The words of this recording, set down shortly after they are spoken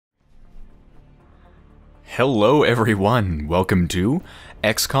Hello everyone, welcome to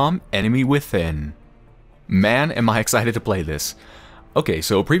XCOM Enemy Within. Man, am I excited to play this. Okay,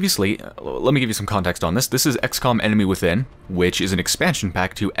 so previously, let me give you some context on this. This is XCOM Enemy Within, which is an expansion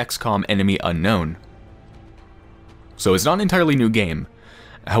pack to XCOM Enemy Unknown. So it's not an entirely new game.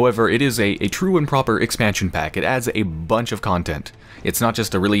 However, it is a true and proper expansion pack. It adds a bunch of content. It's not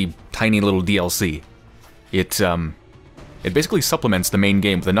just a really tiny little DLC. It basically supplements the main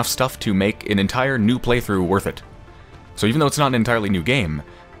game with enough stuff to make an entire new playthrough worth it. So even though it's not an entirely new game,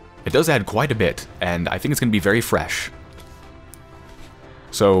 it does add quite a bit, and I think it's going to be very fresh.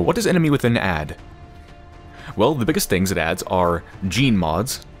 So what does Enemy Within add? Well, the biggest things it adds are gene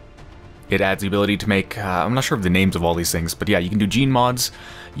mods. It adds the ability to make, I'm not sure of the names of all these things, but yeah, you can do gene mods.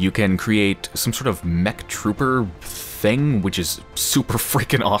 You can create some sort of mech trooper thing, which is super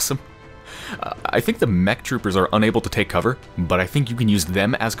freaking awesome. I think the mech troopers are unable to take cover, but I think you can use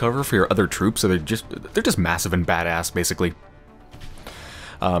them as cover for your other troops, so they're just massive and badass, basically.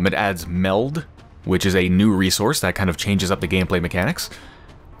 It adds Meld, which is a new resource that kind of changes up the gameplay mechanics,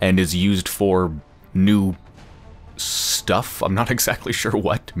 and is used for new stuff. I'm not exactly sure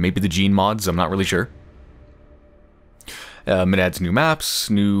what. Maybe the gene mods, I'm not really sure. It adds new maps,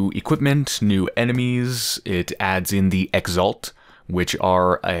 new equipment, new enemies. It adds in the Exalt, which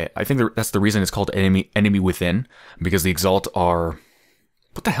are, I think that's the reason it's called Enemy Within, because the Exalt are,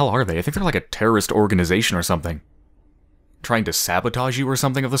 what the hell are they? I think they're like a terrorist organization or something, trying to sabotage you or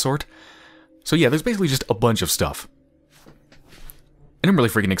something of the sort. So yeah, there's basically just a bunch of stuff. And I'm really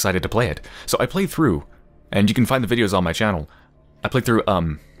freaking excited to play it. So I played through, and you can find the videos on my channel. I played through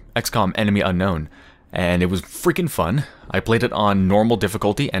XCOM Enemy Unknown, and it was freaking fun. I played it on normal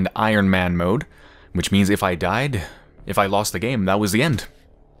difficulty and Ironman mode, which means if I died, if I lost the game, that was the end.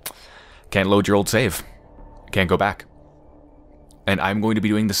 Can't load your old save. Can't go back. And I'm going to be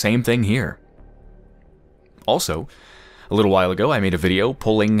doing the same thing here. Also, a little while ago, I made a video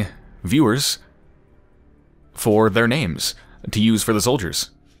polling viewers for their names to use for the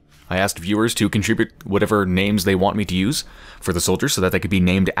soldiers. I asked viewers to contribute whatever names they want me to use for the soldiers so that they could be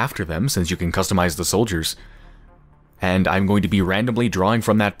named after them, since you can customize the soldiers. And I'm going to be randomly drawing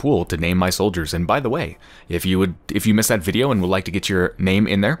from that pool to name my soldiers. And by the way, if you missed that video and would like to get your name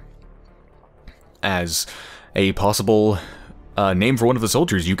in there as a possible name for one of the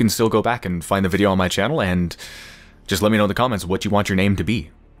soldiers, you can still go back and find the video on my channel and just let me know in the comments what you want your name to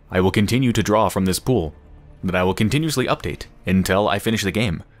be. I will continue to draw from this pool that I will continuously update until I finish the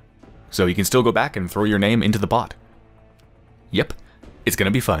game. So you can still go back and throw your name into the pot. Yep, it's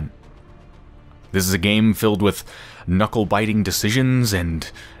gonna be fun. This is a game filled with knuckle-biting decisions and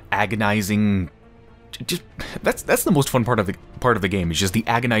agonizing. That's the most fun part of the game. Is just the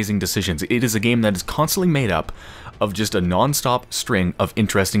agonizing decisions. It is a game that is constantly made up of just a non-stop string of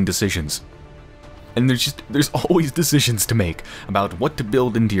interesting decisions. And there's always decisions to make about what to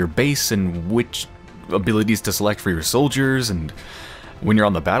build into your base and which abilities to select for your soldiers, and when you're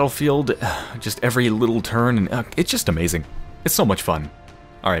on the battlefield, just every little turn, and it's just amazing. It's so much fun.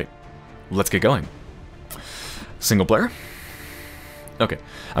 All right. Let's get going. Single player. Okay,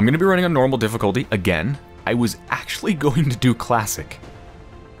 I'm going to be running on normal difficulty again. I was actually going to do classic.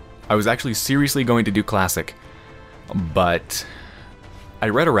 I was actually seriously going to do classic, but I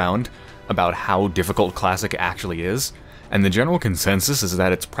read around about how difficult classic actually is, and the general consensus is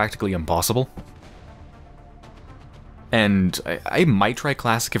that it's practically impossible. And I might try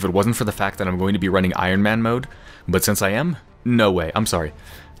classic if it wasn't for the fact that I'm going to be running Ironman mode, but since I am, no way, I'm sorry.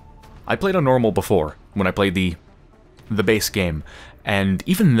 I played on normal before, when I played the base game, and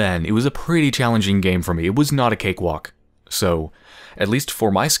even then, it was a pretty challenging game for me. It was not a cakewalk. So, at least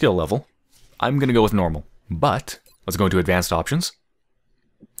for my skill level, I'm gonna go with normal. But, let's go into advanced options,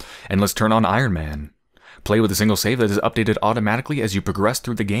 and let's turn on Ironman. Play with a single save that is updated automatically as you progress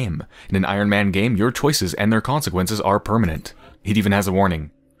through the game. In an Ironman game, your choices and their consequences are permanent. It even has a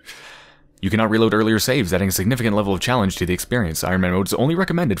warning. You cannot reload earlier saves, adding a significant level of challenge to the experience. Ironman mode is only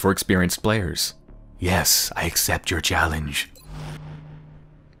recommended for experienced players. Yes, I accept your challenge.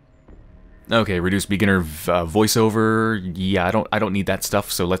 Okay, reduce beginner voiceover. Yeah, I don't need that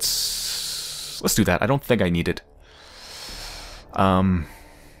stuff, so let's do that. I don't think I need it. In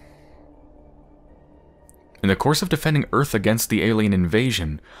the course of defending Earth against the alien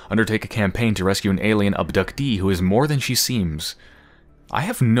invasion, undertake a campaign to rescue an alien abductee who is more than she seems. I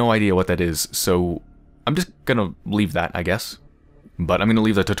have no idea what that is, so I'm just gonna leave that, I guess. But I'm gonna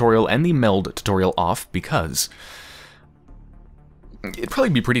leave the tutorial and the meld tutorial off because it'd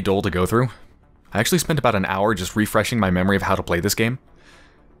probably be pretty dull to go through. I actually spent about an hour just refreshing my memory of how to play this game,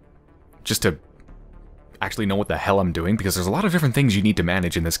 just to actually know what the hell I'm doing, because there's a lot of different things you need to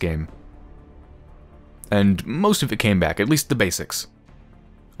manage in this game. and most of it came back, at least the basics.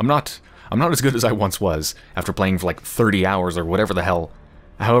 I'm not as good as I once was, after playing for like 30 hours or whatever the hell,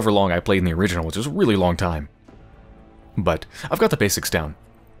 however long I played in the original, which was a really long time. But I've got the basics down.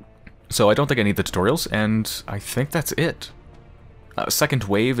 So I don't think I need the tutorials, and I think that's it. Second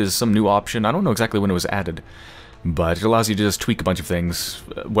Wave is some new option. I don't know exactly when it was added, but it allows you to just tweak a bunch of things.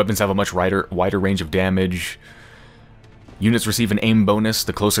 Weapons have a much wider range of damage. Units receive an aim bonus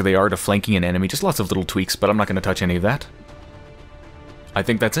the closer they are to flanking an enemy. Just lots of little tweaks, but I'm not going to touch any of that. I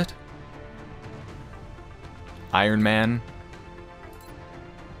think that's it. Ironman.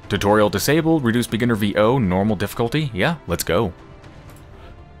 Tutorial disabled, reduce beginner VO, normal difficulty. Yeah, let's go.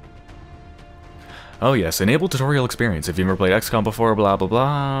 Oh yes, enable tutorial experience. If you've never played XCOM before, blah blah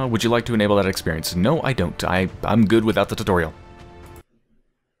blah. Would you like to enable that experience? No, I don't. I'm good without the tutorial.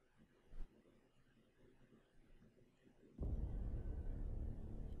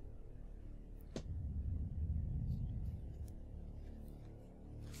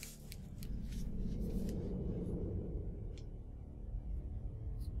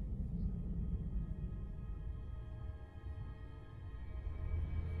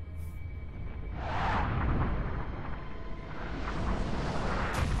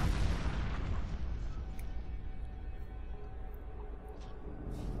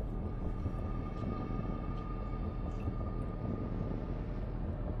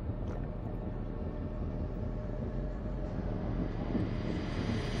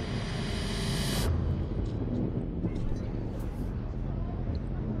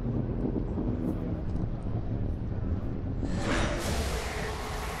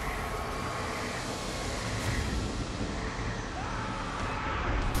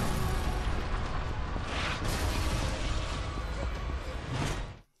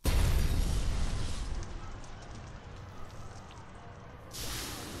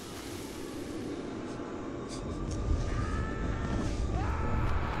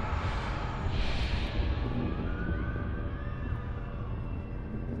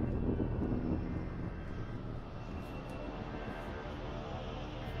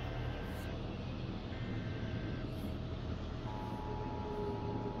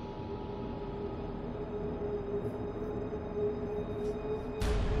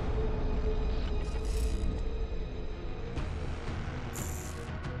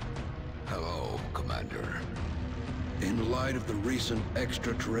 In light of the recent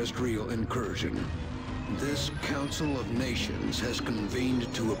extraterrestrial incursion, this Council of Nations has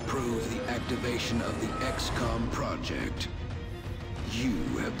convened to approve the activation of the XCOM project. You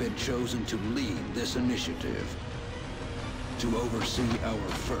have been chosen to lead this initiative, to oversee our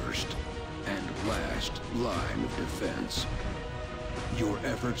first and last line of defense. Your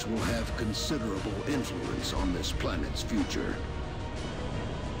efforts will have considerable influence on this planet's future.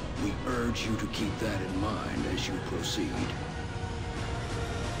 We urge you to keep that in mind as you proceed.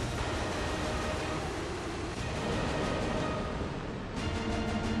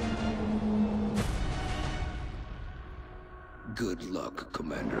 Good luck,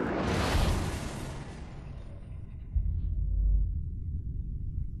 Commander.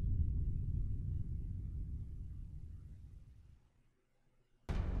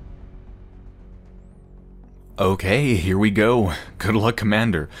 Okay, here we go. Good luck,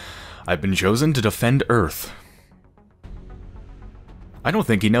 Commander. I've been chosen to defend Earth. I don't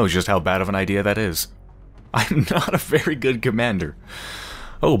think he knows just how bad of an idea that is. I'm not a very good commander.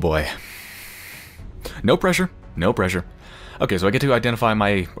 Oh boy. No pressure. No pressure. Okay, so I get to identify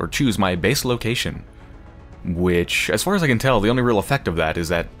or choose my base location. Which, as far as I can tell, the only real effect of that is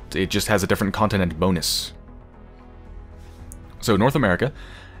that it just has a different continent bonus. So, North America.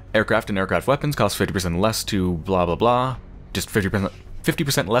 Aircraft and aircraft weapons cost 50% less to blah blah blah. Just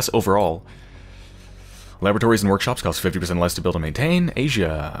 50% less overall. Laboratories and workshops cost 50% less to build and maintain.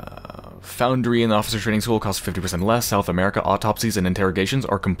 Asia. Foundry and the officer training school cost 50% less. South America, autopsies and interrogations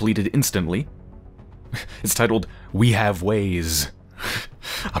are completed instantly. It's titled, We Have Ways.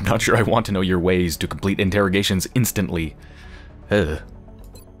 I'm not sure I want to know your ways to complete interrogations instantly. Ugh.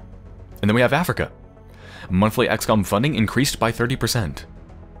 And then we have Africa. Monthly XCOM funding increased by 30%.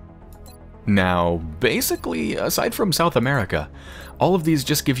 Now, basically, aside from South America, all of these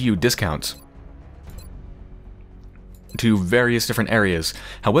just give you discounts to various different areas.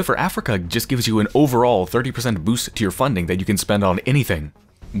 However, Africa just gives you an overall 30% boost to your funding that you can spend on anything,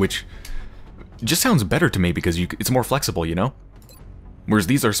 which just sounds better to me because it's more flexible, you know? Whereas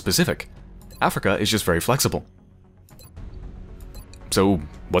these are specific. Africa is just very flexible. So,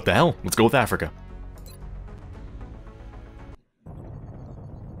 what the hell? Let's go with Africa.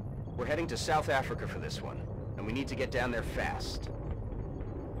 We're heading to South Africa for this one, and we need to get down there fast.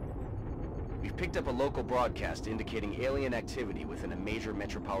 We've picked up a local broadcast indicating alien activity within a major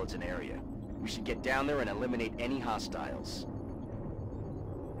metropolitan area. We should get down there and eliminate any hostiles.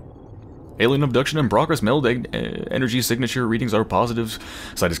 Alien abduction in progress. Meld energy signature readings are positive.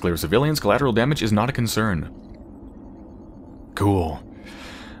 Site is clear of civilians. Collateral damage is not a concern. Cool.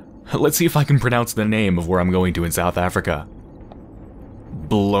 Let's see if I can pronounce the name of where I'm going to in South Africa.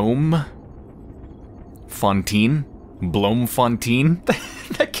 Bloemfontein? Bloemfontein?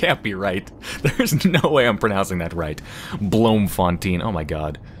 That can't be right. There's no way I'm pronouncing that right. Bloemfontein. Oh my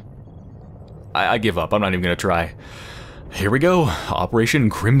god. I give up. I'm not even going to try. Here we go. Operation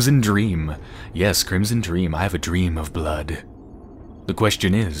Crimson Dream. Yes, Crimson Dream. I have a dream of blood. The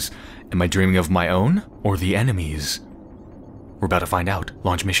question is, am I dreaming of my own or the enemy's? We're about to find out.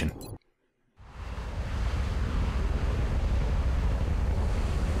 Launch mission.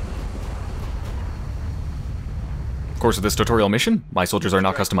 Of course, of this tutorial mission, my soldiers are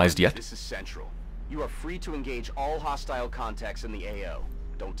not customized yet. This is Central. You are free to engage all hostile contacts in the AO.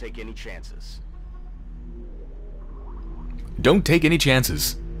 Don't take any chances. Don't take any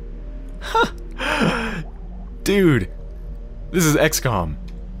chances. Huh. Dude, this is XCOM,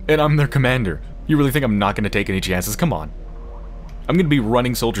 and I'm their commander. You really think I'm not going to take any chances? Come on. I'm going to be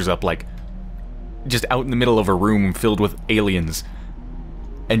running soldiers up like just out in the middle of a room filled with aliens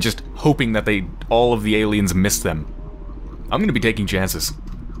and just hoping that all of the aliens miss them. I'm going to be taking chances.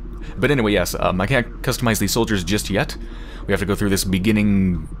 But anyway, yes, I can't customize these soldiers just yet. We have to go through this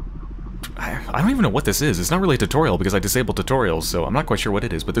beginning... I don't even know what this is. It's not really a tutorial because I disabled tutorials, so I'm not quite sure what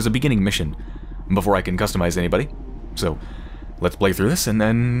it is, but there's a beginning mission before I can customize anybody. So, let's play through this and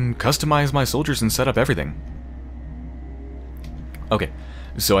then customize my soldiers and set up everything. Okay,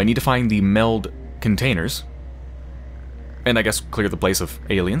 so I need to find the meld containers, and I guess clear the place of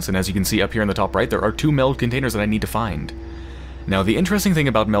aliens, and as you can see up here in the top right, there are 2 meld containers that I need to find. Now, the interesting thing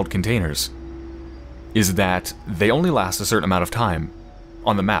about meld containers is that they only last a certain amount of time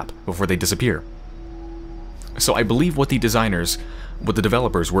on the map before they disappear. So I believe what the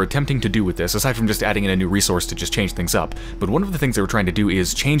developers were attempting to do with this, aside from just adding in a new resource to just change things up, but one of the things they were trying to do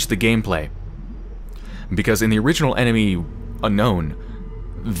is change the gameplay. Because in the original Enemy Unknown,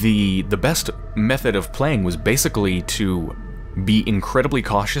 the best method of playing was basically to be incredibly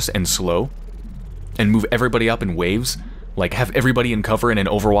cautious and slow, and move everybody up in waves, like have everybody in cover in an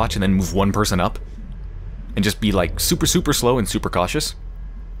Overwatch and then move one person up, and just be like super slow and super cautious.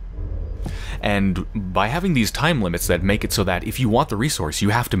 And by having these time limits that make it so that if you want the resource, you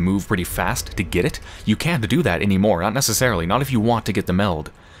have to move pretty fast to get it, you can't do that anymore, not necessarily, not if you want to get the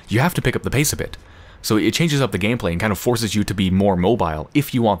meld. You have to pick up the pace a bit. So it changes up the gameplay and kind of forces you to be more mobile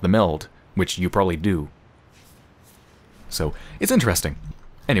if you want the meld, which you probably do. So, it's interesting.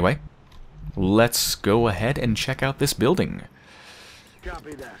 Anyway, let's go ahead and check out this building.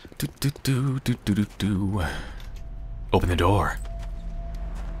 Copy that. Open the door.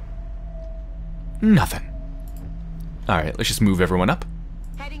 Nothing. Alright, let's just move everyone up.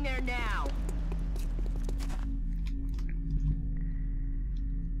 Heading there now.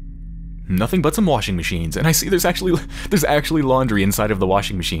 Nothing but some washing machines, and I see there's actually laundry inside of the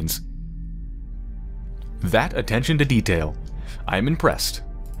washing machines. That attention to detail. I'm impressed.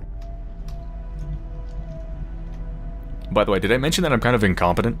 By the way, did I mention that I'm kind of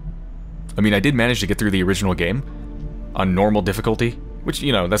incompetent? I mean, I did manage to get through the original game on normal difficulty, which,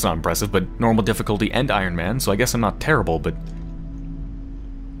 you know, that's not impressive, but normal difficulty and Ironman, so I guess I'm not terrible, but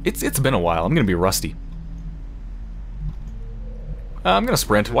it's been a while. I'm gonna be rusty. I'm gonna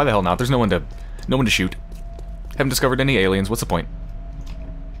sprint. Why the hell not? There's no one to shoot. Haven't discovered any aliens. What's the point?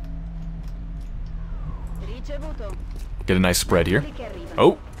 Get a nice spread here.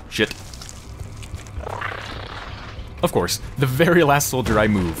 Oh, shit. Of course, the very last soldier I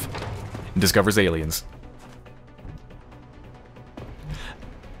move discovers aliens.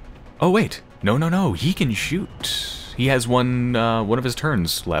 Oh wait, no, he can shoot. He has one of his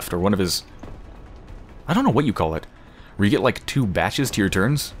turns left, or one of his... I don't know what you call it. Where you get like 2 batches to your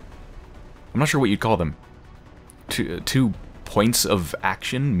turns? I'm not sure what you'd call them. Two points of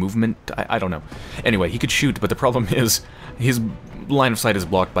action, movement, I don't know. Anyway, he could shoot, but the problem is his line of sight is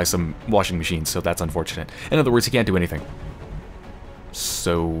blocked by some washing machines, so that's unfortunate. In other words, he can't do anything.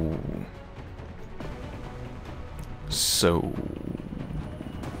 So...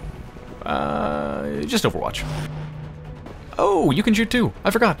 just Overwatch. Oh, you can shoot too.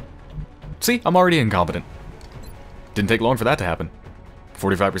 I forgot. See, I'm already incompetent. Didn't take long for that to happen.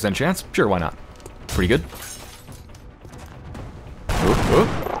 45% chance? Sure, why not? Pretty good.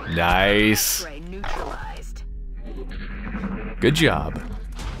 Oh, nice. Good job.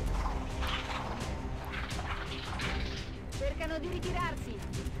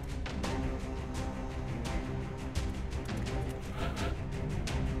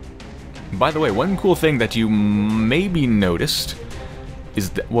 By the way, one cool thing that you maybe noticed is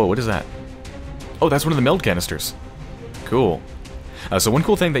that... Whoa, what is that? Oh, that's one of the meld canisters. Cool. So one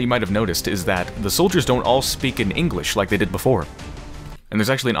cool thing that you might have noticed is that the soldiers don't all speak in English like they did before. And there's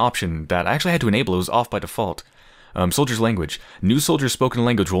actually an option that I actually had to enable. It was off by default. Soldiers' language. New soldiers' spoken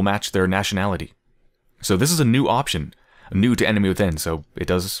language will match their nationality. So this is a new option. New to Enemy Within, so it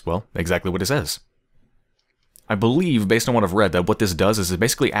does, well, exactly what it says. I believe, based on what I've read, that what this does is it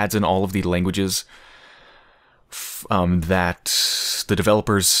basically adds in all of the languages that the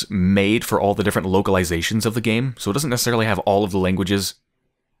developers made for all the different localizations of the game. So it doesn't necessarily have all of the languages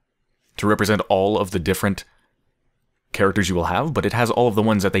to represent all of the different characters you will have, but it has all of the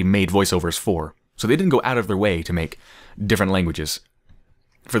ones that they made voiceovers for. So they didn't go out of their way to make different languages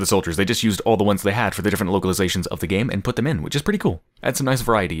for the soldiers. They just used all the ones they had for the different localizations of the game and put them in, which is pretty cool. Adds some nice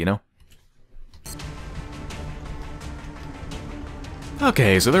variety, you know?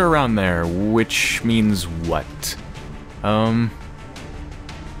 Okay, so they're around there, which means what?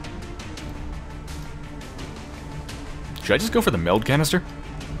 Should I just go for the meld canister?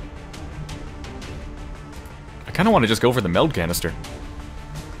 I kind of want to just go for the meld canister.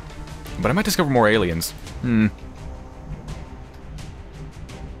 But I might discover more aliens.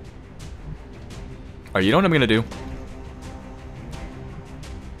 Alright, you know what I'm gonna do?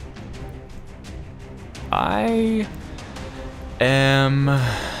 I am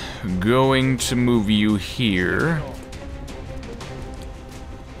going to move you here.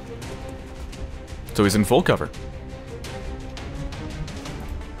 So he's in full cover.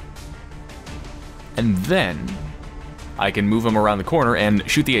 And then I can move him around the corner and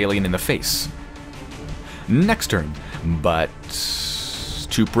shoot the alien in the face. Next turn. But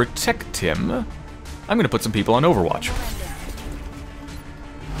to protect him, I'm going to put some people on Overwatch.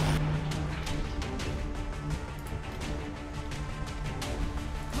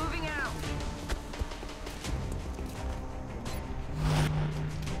 Moving out.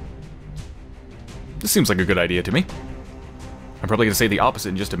 This seems like a good idea to me. I'm probably going to say the opposite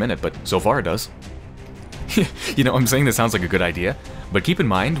in just a minute, but so far it does. You know, I'm saying this sounds like a good idea, but keep in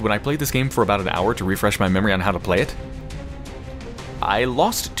mind, when I played this game for about an hour to refresh my memory on how to play it, I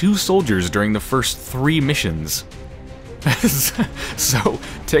lost 2 soldiers during the first 3 missions. So,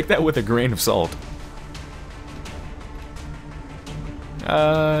 take that with a grain of salt. You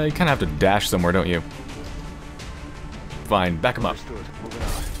kind of have to dash somewhere, don't you? Fine, back him up.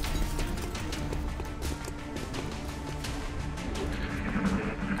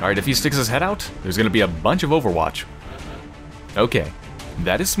 Alright, if he sticks his head out, there's going to be a bunch of Overwatch. Okay,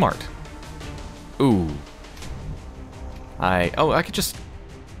 that is smart. Ooh. I could just...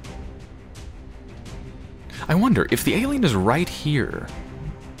 I wonder, if the alien is right here,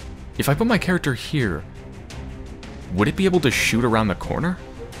 if I put my character here, would it be able to shoot around the corner?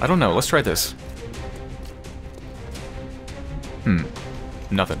 I don't know, let's try this.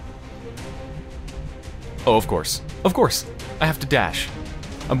 Nothing. Oh, of course. Of course! I have to dash.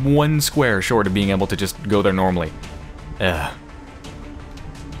 I'm 1 square short of being able to just go there normally. Ugh.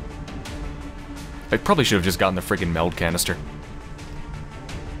 I probably should have just gotten the friggin' meld canister.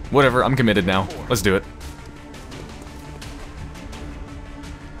 Whatever, I'm committed now. Let's do it.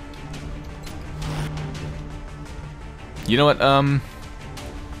 You know what, I'm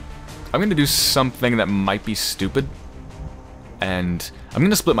gonna do something that might be stupid. And I'm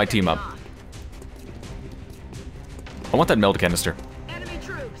gonna split my team up. I want that meld canister. Enemy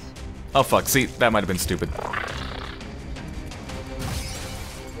troops. Oh fuck, see, that might have been stupid.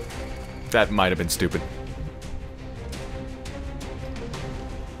 That might have been stupid.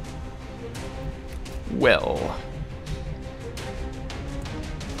 Well.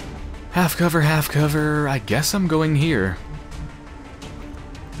 Half cover, I guess I'm going here.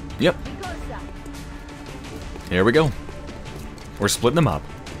 Yep. Here we go. We're splitting them up.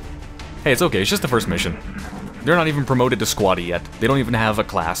 Hey, it's okay, it's just the first mission. They're not even promoted to squatty yet. They don't even have a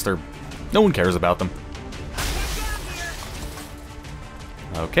class, no one cares about them.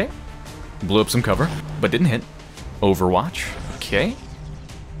 Okay. Blew up some cover, but didn't hit. Overwatch. Okay.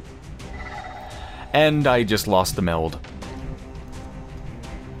 And I just lost the meld.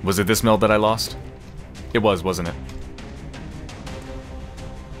 Was it this meld that I lost? It was, wasn't it?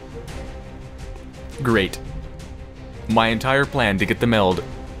 Great. My entire plan to get the meld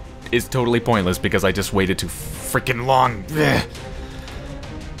is totally pointless because I just waited too freaking long.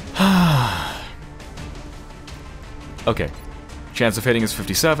 Okay. Chance of hitting is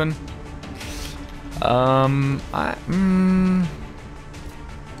 57. I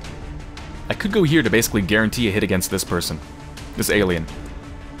could go here to basically guarantee a hit against this person. This alien.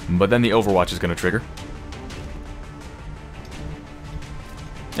 But then the Overwatch is going to trigger.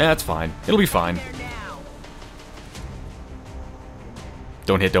 That's fine. It'll be fine. There now.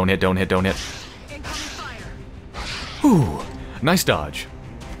 Don't hit, don't hit, don't hit, don't hit. Incoming fire. Whew. Nice dodge.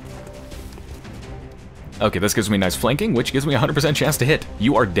 Okay, this gives me nice flanking, which gives me a 100% chance to hit.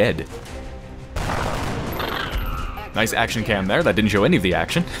 You are dead. Nice action cam there. That didn't show any of the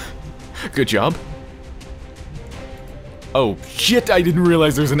action. Good job. Oh, shit, I didn't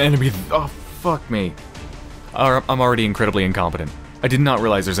realize there's an enemy. Oh, fuck me. I'm already incredibly incompetent. I did not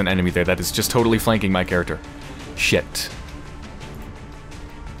realize there's an enemy there that is just totally flanking my character. Shit.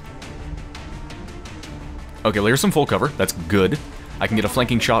 Okay, well, here's some full cover. That's good. I can get a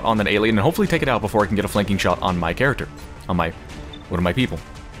flanking shot on that alien and hopefully take it out before I can get a flanking shot on my character. On my... one of my people.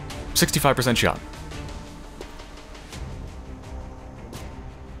 65% shot.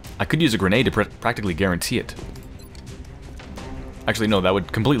 I could use a grenade to practically guarantee it. Actually, no, that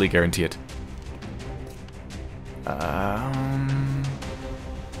would completely guarantee it.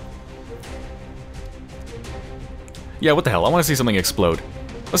 Yeah, what the hell? I want to see something explode.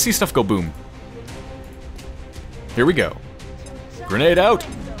 Let's see stuff go boom. Here we go. Grenade out!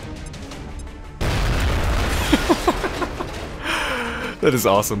 That is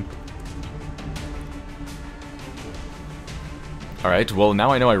awesome. Alright, well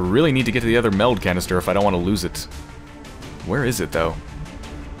now I know I really need to get to the other meld canister if I don't want to lose it. Where is it, though?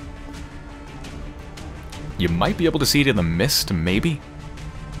 You might be able to see it in the mist, maybe?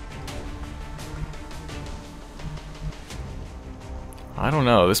 I don't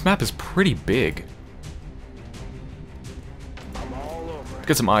know, this map is pretty big. Let's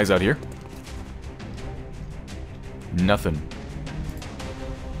get some eyes out here. Nothing.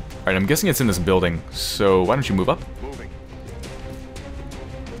 Alright, I'm guessing it's in this building, so why don't you move up?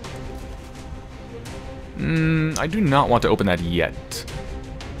 I do not want to open that yet.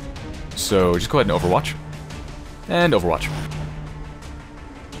 So just go ahead and overwatch. And overwatch.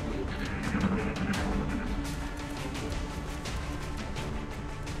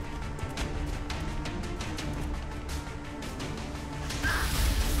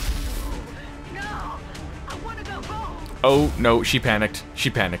 No! I want to go home! Oh, no, she panicked. She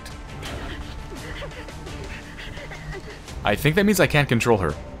panicked. I think that means I can't control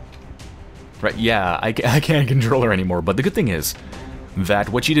her. Right, yeah, I can't control her anymore, but the good thing is that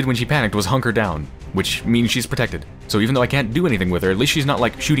what she did when she panicked was hunker down, which means she's protected. So even though I can't do anything with her, at least she's not,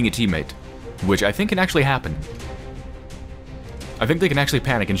 like, shooting a teammate, which I think can actually happen. I think they can actually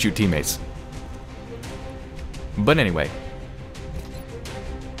panic and shoot teammates. But anyway.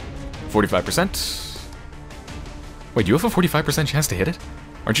 45%. Wait, do you have a 45% chance to hit it?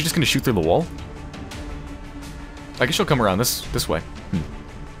 Aren't you just going to shoot through the wall? I guess she'll come around this way.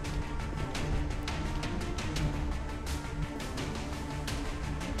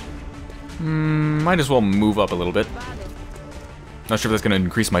 Might as well move up a little bit. Not sure if that's going to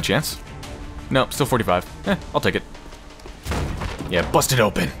increase my chance. No, still 45. I'll take it. Yeah, bust it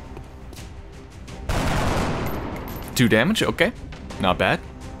open. 2 damage, okay. Not bad.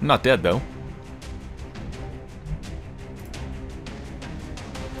 I'm not dead, though.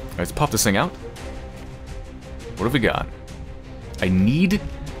 Alright, let's pop this thing out. What have we got? I need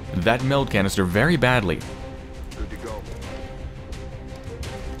that meld canister very badly. Good to go.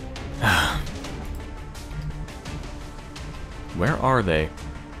 Where are they?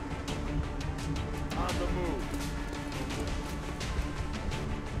 On the move.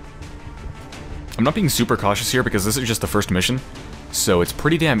 I'm not being super cautious here because this is just the first mission, so it's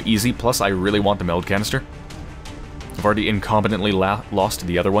pretty damn easy, plus I really want the meld canister. I've already incompetently lost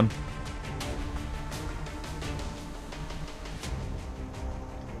the other one.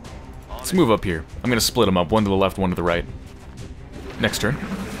 Let's move up here. I'm gonna split them up, one to the left, one to the right. Next turn.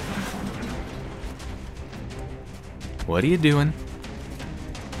 What are you doing?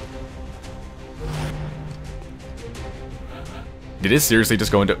 It is seriously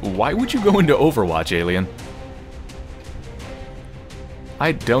just going to... Why would you go into Overwatch, alien?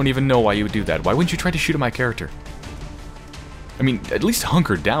 I don't even know why you would do that. Why wouldn't you try to shoot at my character? I mean, at least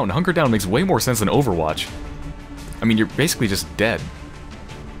hunker down. Hunker down makes way more sense than Overwatch. I mean, you're basically just dead.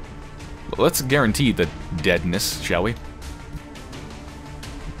 Let's guarantee the deadness, shall we?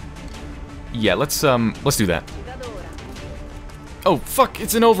 Yeah, let's do that. Oh, fuck,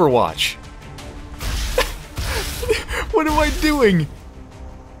 it's an Overwatch! What am I doing?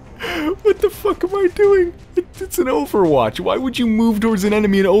 What the fuck am I doing? It's an Overwatch. Why would you move towards an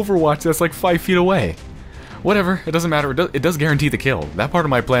enemy in Overwatch that's like 5 feet away? Whatever, it doesn't matter. It does guarantee the kill. That part of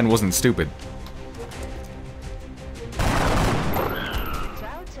my plan wasn't stupid.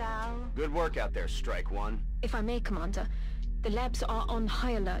 Ciao, ciao. Good work out there, Strike One. If I may, Commander, the labs are on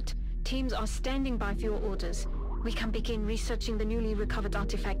high alert. Teams are standing by for your orders. We can begin researching the newly recovered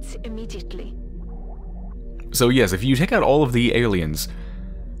artifacts immediately. So yes, if you take out all of the aliens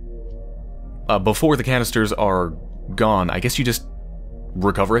before the canisters are gone, I guess you just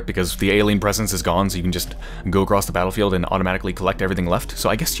recover it because the alien presence is gone, so you can just go across the battlefield and automatically collect everything left. So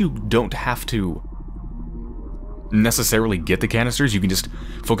I guess you don't have to necessarily get the canisters, you can just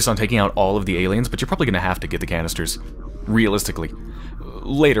focus on taking out all of the aliens, but you're probably going to have to get the canisters, realistically,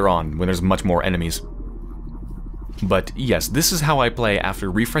 later on when there's much more enemies. But yes, this is how I play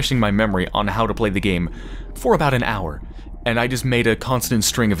after refreshing my memory on how to play the game for about an hour, and I just made a constant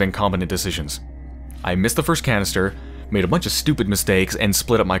string of incompetent decisions. I missed the first canister, made a bunch of stupid mistakes, and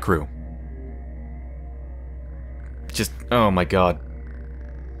split up my crew. Just, oh my god.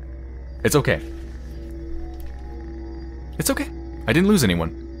 It's okay. It's okay. I didn't lose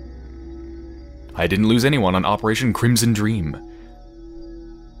anyone. I didn't lose anyone on Operation Crimson Dream.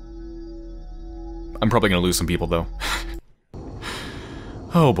 I'm probably gonna lose some people, though.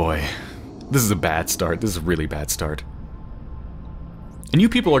 Oh boy. This is a bad start. This is a really bad start. And you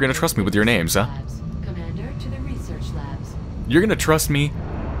people are gonna trust me with your names, huh? Commander to the research labs. You're gonna trust me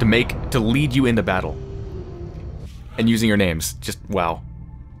to lead you into battle. And using your names. Just, wow.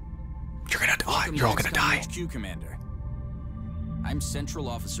 You're gonna die. You're all gonna die. HQ, Commander. I'm Central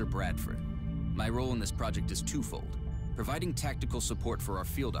Officer Bradford. My role in this project is twofold: providing tactical support for our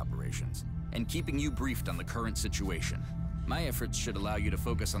field operations, and keeping you briefed on the current situation. My efforts should allow you to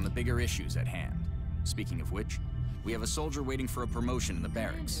focus on the bigger issues at hand. Speaking of which, we have a soldier waiting for a promotion in the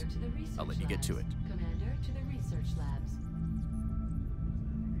barracks. I'll let you get to it. Commander to the research labs.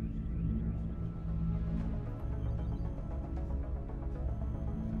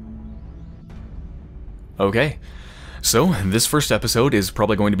 Okay. So, this first episode is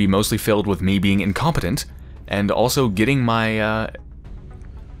probably going to be mostly filled with me being incompetent, and also getting my,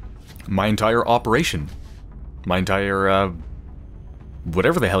 my entire operation. My entire,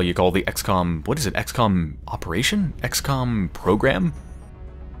 whatever the hell you call the XCOM, what is it, XCOM operation? XCOM program?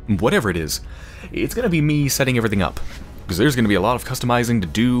 Whatever it is. It's gonna be me setting everything up. Because there's gonna be a lot of customizing to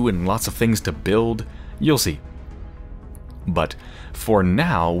do, and lots of things to build. You'll see. But for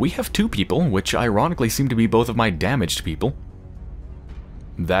now, we have two people, which ironically seem to be both of my damaged people,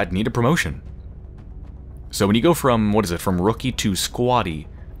 that need a promotion. So when you go from, what is it, from rookie to squatty,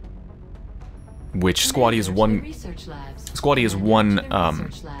 which squatty is one, squatty is one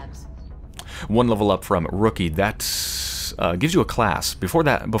level up from rookie, that gives you a class. Before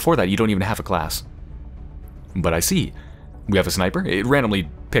that, you don't even have a class. But I see, we have a sniper. It randomly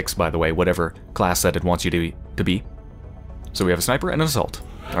picks, by the way, whatever class that it wants you to be. So we have a sniper and an assault.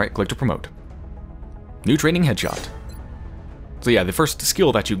 Alright, click to promote. New training headshot. So yeah, the first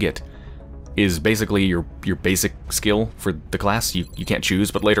skill that you get is basically your basic skill for the class. You can't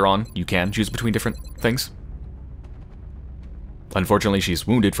choose, but later on you can choose between different things. Unfortunately, she's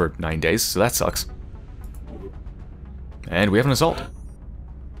wounded for 9 days, so that sucks. And we have an assault.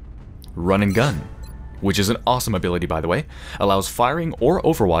 Run and gun, which is an awesome ability, by the way. Allows firing or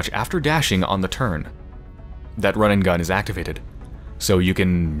overwatch after dashing on the turn. That run and gun is activated. So you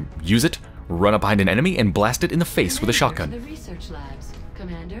can use it, run up behind an enemy, and blast it in the face with a shotgun. To the research labs.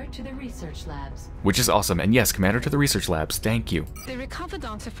 Commander to the research labs. Which is awesome, and yes, Commander to the research labs, thank you. The recovered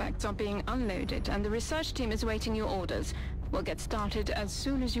artifacts are being unloaded, and the research team is waiting your orders. We'll get started as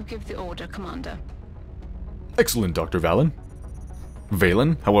soon as you give the order, Commander. Excellent, Dr. Valen.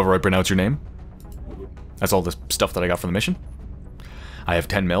 Valen, however I pronounce your name. That's all the stuff that I got from the mission. I have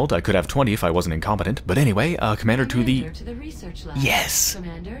 10 meld, I could have 20 if I wasn't incompetent, but anyway, Commander to the research labs. Yes!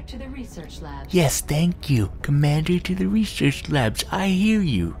 Commander to the research labs. Yes, thank you. Commander to the research labs, I hear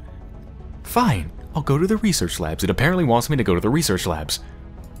you. Fine, I'll go to the research labs. It apparently wants me to go to the research labs.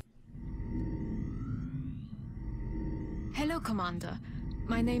 Hello, Commander.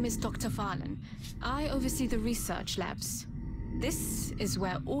 My name is Dr. Valen. I oversee the research labs. This is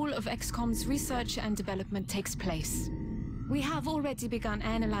where all of XCOM's research and development takes place. We have already begun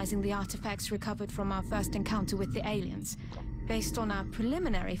analyzing the artifacts recovered from our first encounter with the aliens. Based on our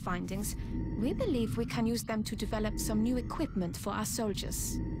preliminary findings, we believe we can use them to develop some new equipment for our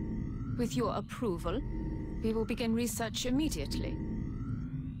soldiers. With your approval, we will begin research immediately.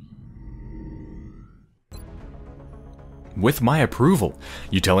 With my approval?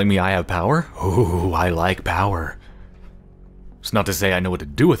 You telling me I have power? Ooh, I like power. It's not to say I know what to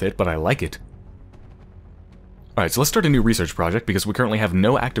do with it, but I like it. Alright, so let's start a new research project because we currently have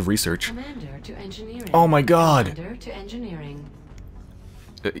no active research. Commander to engineering. Oh my god! Commander to engineering.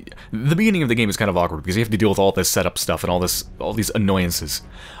 The beginning of the game is kind of awkward because you have to deal with all this setup stuff and all these annoyances.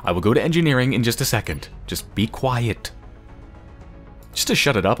 I will go to engineering in just a second. Just be quiet. Just to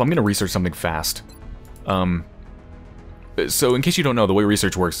shut it up, I'm gonna research something fast. So in case you don't know, the way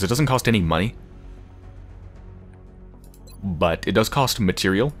research works is it doesn't cost any money, but it does cost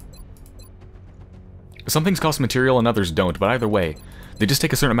material. Some things cost material and others don't, but either way, they just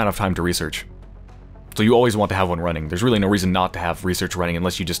take a certain amount of time to research. So you always want to have one running. There's really no reason not to have research running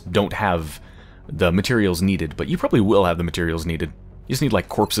unless you just don't have the materials needed, but you probably will have the materials needed. You just need like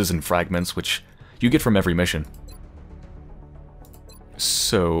corpses and fragments, which you get from every mission.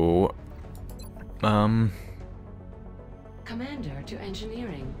 So, Commander to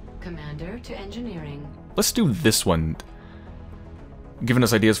engineering. Commander to engineering. let's do this one. Giving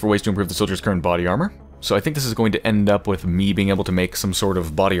us ideas for ways to improve the soldier's current body armor. So I think this is going to end up with me being able to make some sort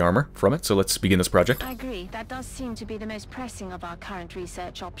of body armor from it. So let's begin this project. I agree. That does seem to be the most pressing of our current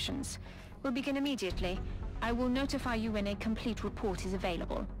research options. We'll begin immediately. I will notify you when a complete report is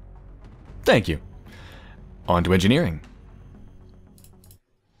available. Thank you. On to engineering.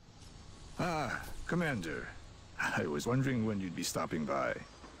 Ah, Commander. I was wondering when you'd be stopping by.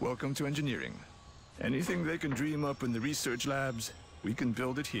 Welcome to engineering. Anything they can dream up in the research labs, we can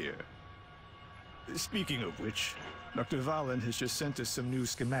build it here. Speaking of which, Dr. Valen has just sent us some new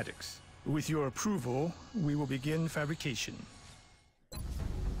schematics. With your approval, we will begin fabrication.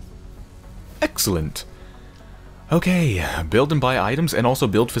 Excellent. Okay, build and buy items and also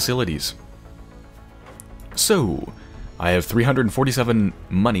build facilities. So, I have 347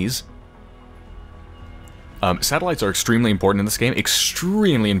 monies. Satellites are extremely important in this game.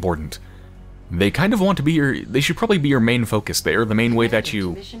 Extremely important. They kind of want to be your... They should probably be your main focus. They are the main way that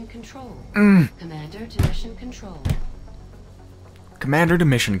you... Mission control. Commander to mission control. Commander to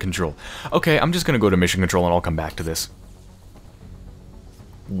mission control. Okay, I'm just gonna go to mission control and I'll come back to this.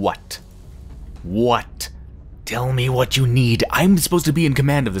 What? What? Tell me what you need. I'm supposed to be in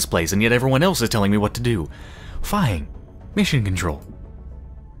command of this place, and yet everyone else is telling me what to do. Fine. Mission control.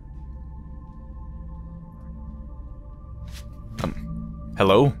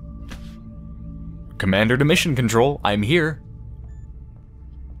 Hello? Commander to mission control. I'm here.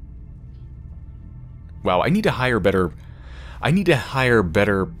 Wow, I need to hire better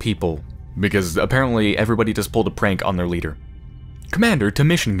people, because apparently everybody just pulled a prank on their leader. Commander to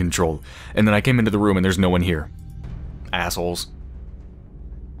mission control. And then I came into the room and there's no one here. Assholes.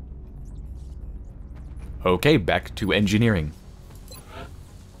 Okay, back to engineering.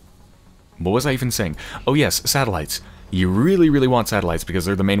 What was I even saying? Oh yes, satellites. You really, really want satellites because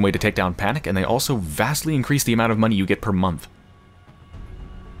they're the main way to take down panic, and they also vastly increase the amount of money you get per month.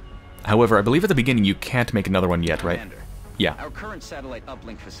 However, I believe at the beginning you can't make another one yet, right? Commander, Yeah. our current satellite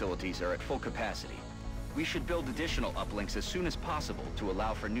uplink facilities are at full capacity. We should build additional uplinks as soon as possible to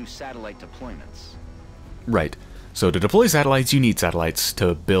allow for new satellite deployments. Right. So to deploy satellites, you need satellites.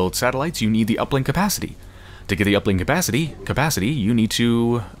 To build satellites, you need the uplink capacity. To get the uplink capacity, you need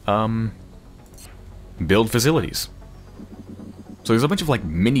to, build facilities. So there's a bunch of, like,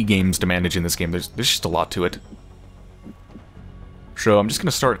 mini-games to manage in this game. There's just a lot to it. So I'm just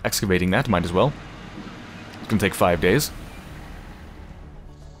gonna start excavating that, might as well. It's gonna take 5 days.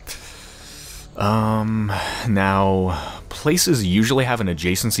 Now, places usually have an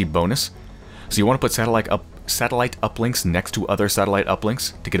adjacency bonus. So you want to put satellite uplinks next to other satellite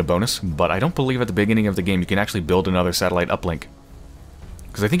uplinks to get a bonus, but I don't believe at the beginning of the game you can actually build another satellite uplink.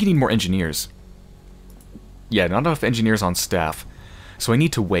 Because I think you need more engineers. Yeah, not enough engineers on staff. So I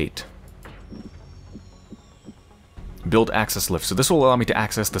need to wait. Build access lift. So this will allow me to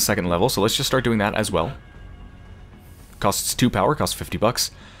access the second level, so let's just start doing that as well. Costs 2 power, costs 50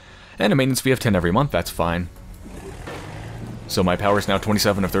 bucks. And a maintenance fee of 10 every month, that's fine. So my power is now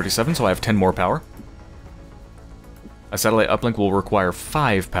 27 of 37, so I have 10 more power. A satellite uplink will require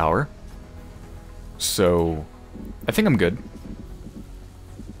 5 power. So I think I'm good.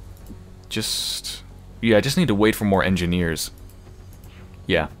 Yeah, I just need to wait for more engineers.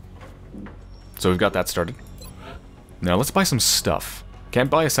 Yeah. So we've got that started. Now let's buy some stuff.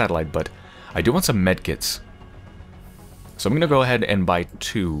 Can't buy a satellite, but I do want some medkits. So I'm going to go ahead and buy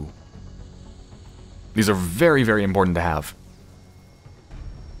 2. These are very, very important to have.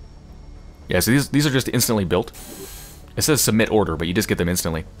 Yeah, so these are just instantly built. It says submit order, but you just get them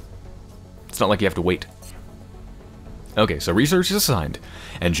instantly. It's not like you have to wait. Okay, so research is assigned.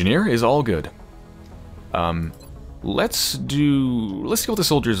 Engineer is all good. Let's go with the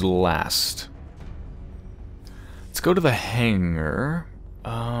soldiers last. Let's go to the hangar.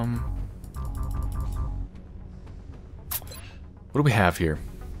 What do we have here?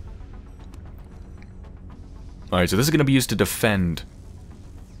 Alright, so this is going to be used to defend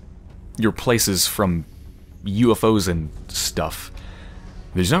your places from UFOs and stuff.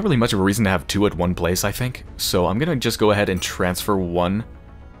 There's not really much of a reason to have 2 at one place, I think. So I'm going to just go ahead and transfer 1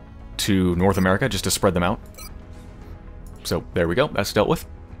 to North America just to spread them out. So there we go, that's dealt with.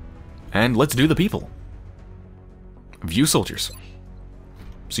 And let's do the people. View soldiers.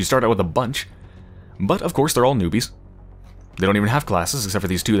 So you start out with a bunch, but of course they're all newbies. They don't even have classes except for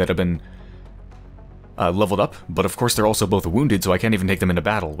these two that have been leveled up, but of course they're also both wounded, so I can't even take them into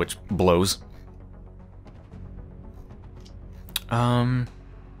battle, which blows. I'm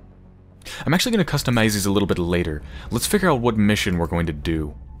actually going to customize these a little bit later. Let's figure out what mission we're going to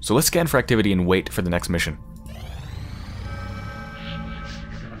do. So let's scan for activity and wait for the next mission.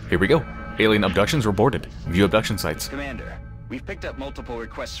 Here we go. Alien abductions reported. View abduction sites. Commander, we've picked up multiple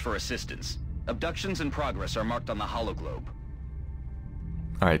requests for assistance. Abductions in progress are marked on the hologlobe.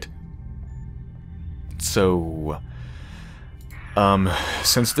 Alright. So...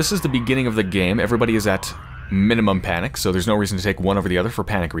 since this is the beginning of the game, everybody is at minimum panic, so there's no reason to take one over the other for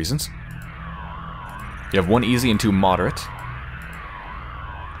panic reasons. You have one easy and two moderate.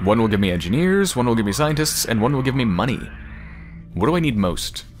 One will give me engineers, one will give me scientists, and one will give me money. What do I need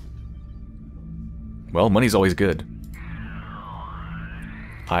most? Well, money's always good.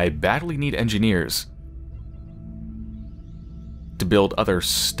 I badly need engineers to build other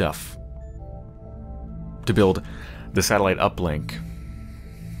stuff. To build the satellite uplink.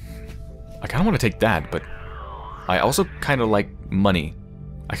 I kind of want to take that, but I also kind of like money.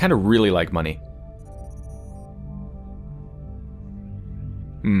 I kind of really like money.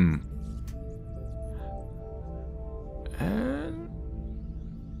 And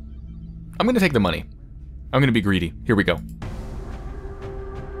I'm going to take the money. I'm going to be greedy. Here we go.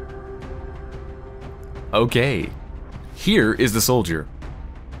 Okay. Here is the soldier.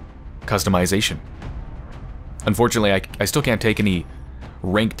 Customization. Unfortunately, I still can't take any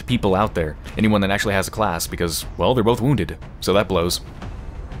ranked people out there. Anyone that actually has a class, because, well, they're both wounded. So that blows.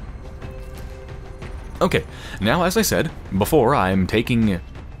 Okay. Now, as I said before, I'm still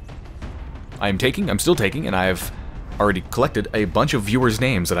taking, and I've already collected a bunch of viewers'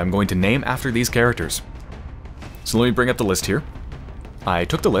 names that I'm going to name after these characters. So let me bring up the list here. I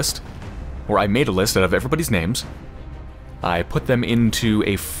took the list, or I made a list out of everybody's names. I put them into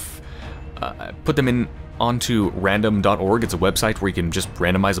onto random.org. It's a website where you can just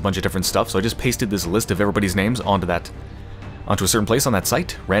randomize a bunch of different stuff. So I just pasted this list of everybody's names onto a certain place on that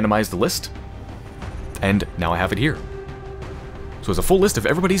site, randomized the list, and now I have it here. So it's a full list of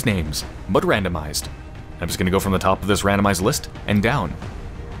everybody's names, but randomized. I'm just going to go from the top of this randomized list and down.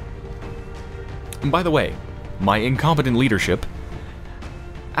 And by the way, my incompetent leadership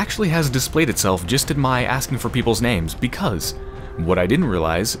actually has displayed itself just in my asking for people's names, because what I didn't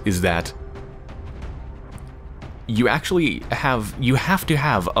realize is that you have to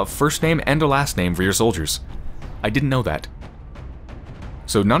have a first name and a last name for your soldiers. I didn't know that.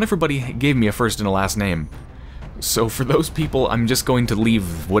 So not everybody gave me a first and a last name. So for those people, I'm just going to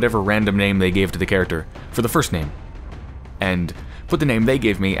leave whatever random name they gave to the character for the first name, and put the name they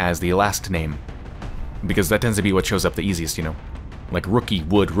gave me as the last name, because that tends to be what shows up the easiest, you know? Like Rookie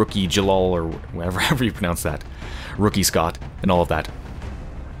Wood, Rookie Jalal, or however you pronounce that. Rookie Scott, and all of that.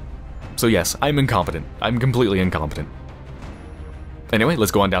 So yes, I'm incompetent. I'm completely incompetent. Anyway,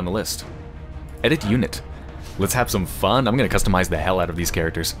 let's go on down the list. Edit unit. Let's have some fun. I'm going to customize the hell out of these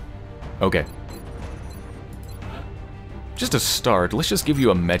characters. Okay. Just to start, let's just give you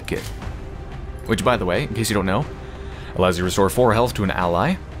a medkit. Which, by the way, in case you don't know, allows you to restore 4 health to an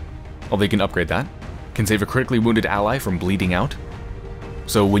ally. Although you can upgrade that. Can save a critically wounded ally from bleeding out.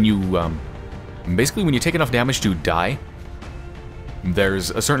 So when you, basically when you take enough damage to die, there's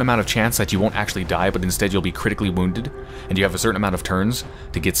a certain amount of chance that you won't actually die, but instead you'll be critically wounded, and you have a certain amount of turns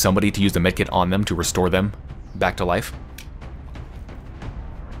to get somebody to use the medkit on them to restore them back to life.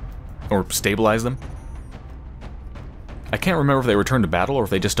 Or stabilize them. I can't remember if they return to battle or if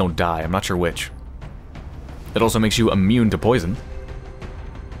they just don't die, I'm not sure which. It also makes you immune to poison.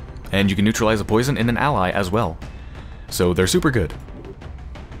 And you can neutralize a poison in an ally as well. So they're super good.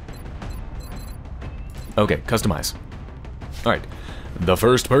 Okay, customize. Alright, the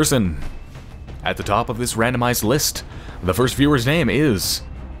first person at the top of this randomized list. The first viewer's name is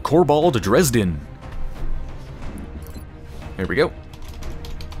Corbald Dresden. Here we go.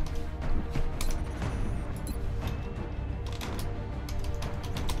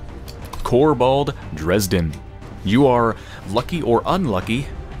 Corbald Dresden. You are lucky or unlucky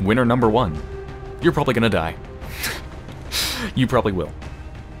winner number 1. You're probably gonna die. You probably will.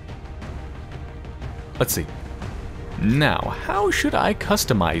 Let's see. Now, how should I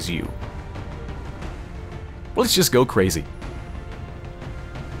customize you? Let's just go crazy.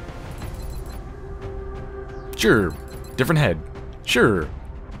 Sure. Different head. Sure.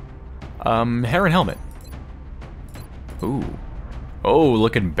 Hair and helmet. Ooh. Oh,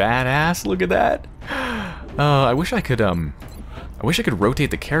 looking badass. Look at that. I wish I could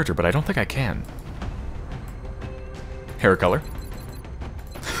rotate the character, but I don't think I can. Hair color.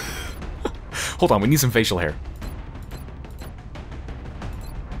 Hold on, we need some facial hair.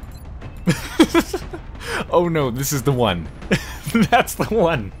 Oh no, this is the one. That's the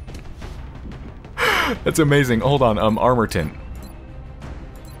one. That's amazing. Hold on, armor tint.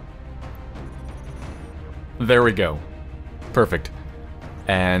 There we go. Perfect.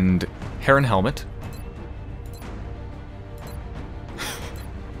 And hair and helmet.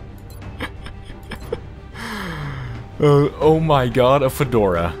 Oh my god, a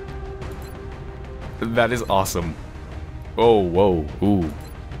fedora. That is awesome. Oh, whoa, ooh.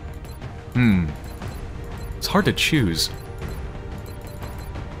 It's hard to choose.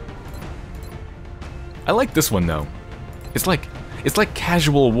 I like this one though. It's like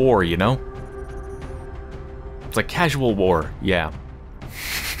casual war, you know? It's like casual war, yeah.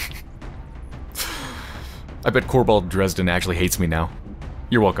 I bet Corbald Dresden actually hates me now.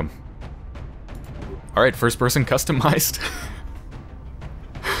 You're welcome. Alright, first person customized.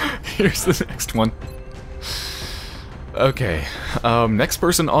 Here's the next one. Okay, next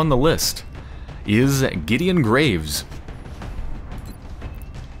person on the list is Gideon Graves.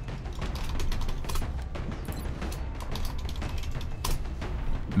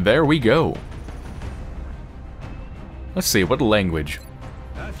 There we go. Let's see, what language?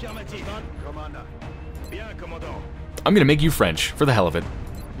 I'm gonna make you French, for the hell of it.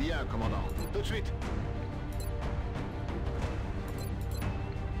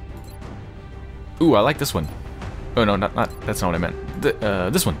 Ooh, I like this one. Oh no, not that's not what I meant.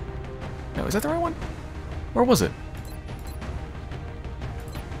 This one. No, is that the right one? Or was it?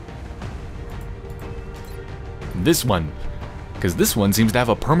 This one. Because this one seems to have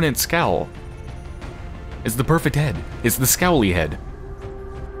a permanent scowl. It's the perfect head. It's the scowly head.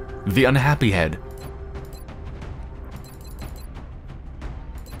 The unhappy head.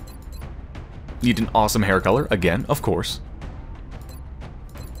 Need an awesome hair color, again, of course.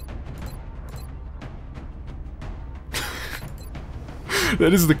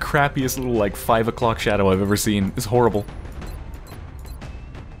 That is the crappiest little, like, 5 o'clock shadow I've ever seen. It's horrible.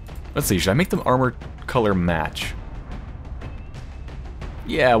 Let's see, should I make them armor color match?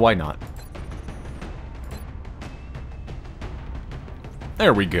 Yeah, why not?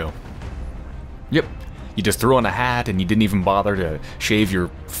 There we go. Yep. You just threw on a hat and you didn't even bother to shave your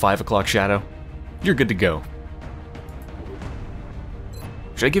 5 o'clock shadow. You're good to go.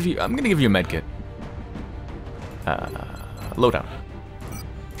 Should I give you... I'm gonna give you a medkit. Loadout.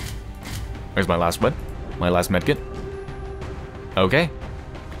 There's my last one. My last medkit. Okay.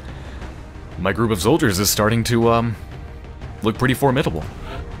 My group of soldiers is starting to, look pretty formidable.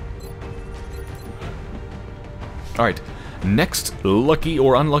 Alright. Next lucky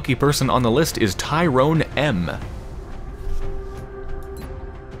or unlucky person on the list is Tyrone M.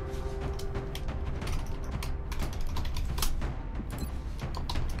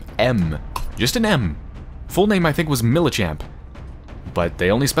 M. Just an M. Full name I think was Millichamp. But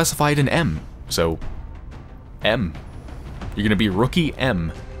they only specified an M, so M. You're gonna be Rookie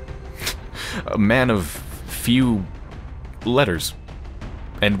M. A man of few letters.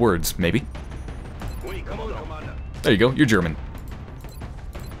 And words, maybe. There you go, you're German.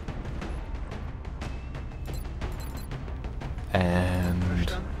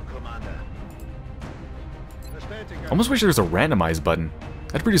 And... almost wish there was a randomize button.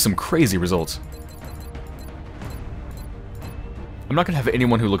 That'd produce some crazy results. I'm not gonna have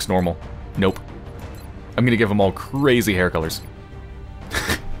anyone who looks normal. Nope. I'm gonna give them all crazy hair colors.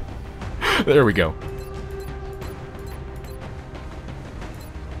 There we go.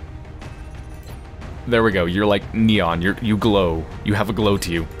 There we go. You're like neon. You glow. You have a glow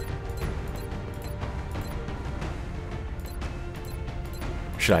to you.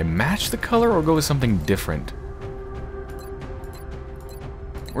 Should I match the color or go with something different?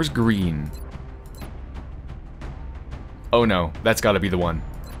 Where's green? Oh no, that's gotta be the one.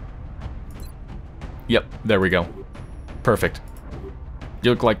 Yep, there we go. Perfect.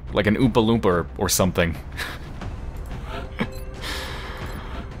 You look like an Oompa Loompa or something.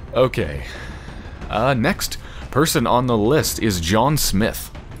 Okay. Next person on the list is John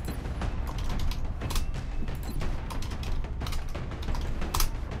Smith.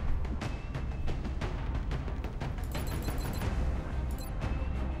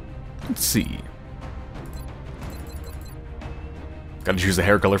 Let's see. Gotta choose the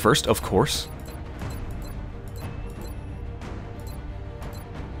hair color first, of course.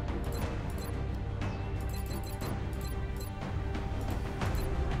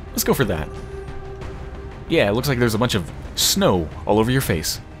 Let's go for that. Yeah, it looks like there's a bunch of snow all over your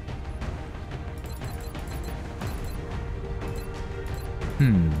face.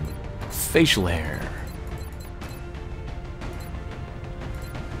 Facial hair.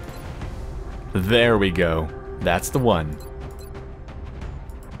 There we go. That's the one.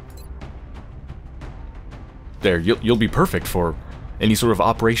 There, you'll be perfect for any sort of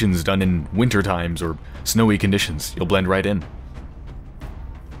operations done in winter times or snowy conditions. You'll blend right in.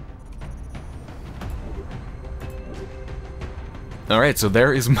 Alright, so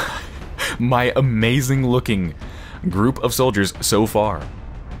there is my amazing looking group of soldiers so far.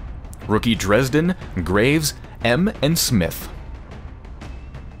 Rookie Dresden, Graves, M, and Smith.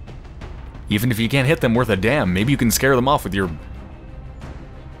 Even if you can't hit them worth a damn, maybe you can scare them off with your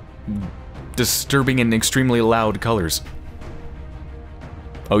disturbing and extremely loud colors.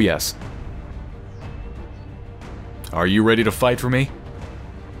 Oh yes. Are you ready to fight for me?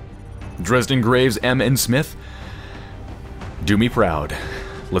 Dresden, Graves, M, and Smith? Do me proud.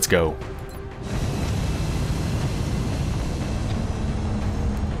 Let's go.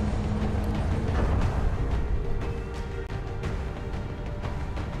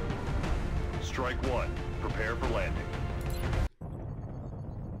 Strike one. Prepare for landing.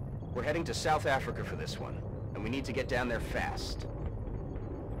 We're heading to South Africa for this one, and we need to get down there fast.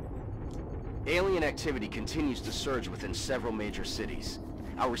 Alien activity continues to surge within several major cities.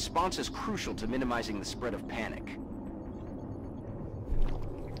 Our response is crucial to minimizing the spread of panic.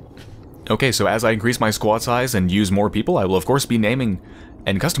 Okay, so as I increase my squad size and use more people, I will of course be naming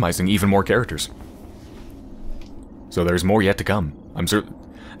and customizing even more characters. So there's more yet to come. I'm certain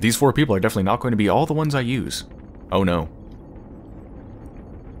these 4 people are definitely not going to be all the ones I use. Oh no.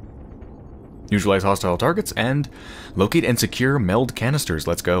 Neutralize hostile targets and locate and secure meld canisters.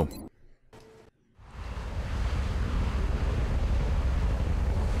 Let's go.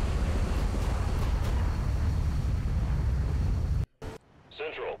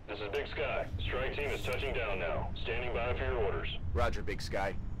 Central, this is Big Sky. Strike team is touching down now. Standing by for your orders. Roger, Big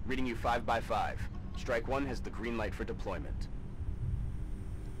Sky. Reading you 5 by 5. Strike 1 has the green light for deployment.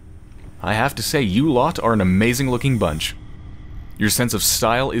 I have to say, you lot are an amazing looking bunch. Your sense of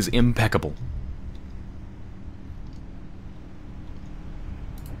style is impeccable.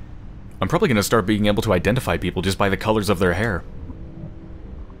 I'm probably going to start being able to identify people just by the colors of their hair.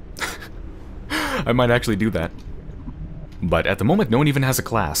 I might actually do that. But at the moment, no one even has a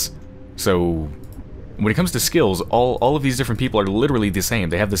class. So, when it comes to skills, all of these different people are literally the same.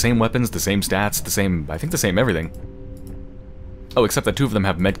 They have the same weapons, the same stats, the same, I think the same everything. Oh, except that 2 of them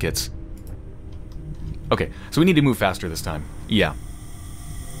have medkits. Okay, so we need to move faster this time. Yeah.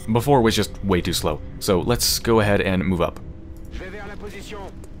 Before it was just way too slow. So let's go ahead and move up.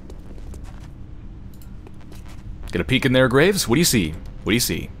 Get a peek in there, Graves? What do you see? What do you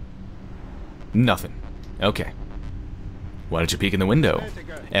see? Nothing. Okay. Why don't you peek in the window?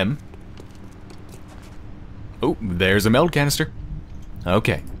 M? Oh, there's a meld canister.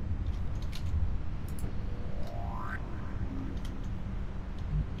 Okay.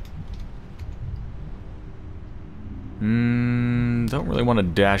 Don't really want to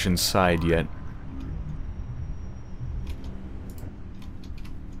dash inside yet.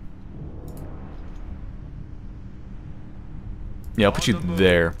 Yeah, I'll put you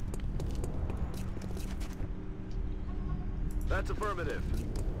there. That's affirmative.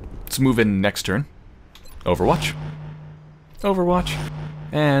 Let's move in next turn. Overwatch. Overwatch.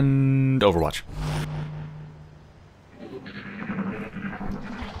 And Overwatch.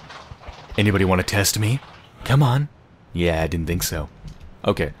 Anybody want to test me? Come on. Yeah, I didn't think so.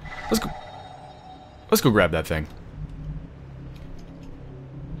 Okay, let's go. Let's go grab that thing.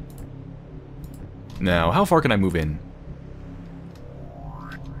 Now, how far can I move in?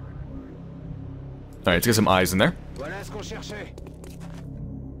 Alright, let's get some eyes in there.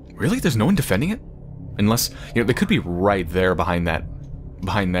 Really? There's no one defending it? Unless, you know, they could be right there behind that.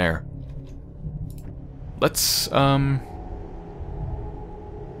 Behind there. Let's, 4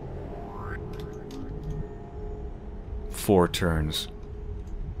 turns.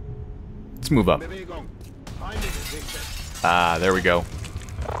 Let's move up. Ah, there we go.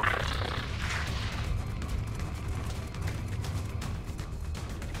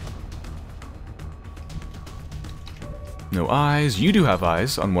 No eyes. You do have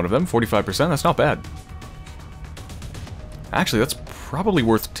eyes on one of them. 45%. That's not bad. Actually, that's probably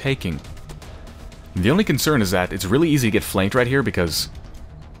worth taking. The only concern is that it's really easy to get flanked right here because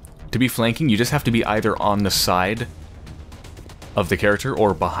to be flanking, you just have to be either on the side of the character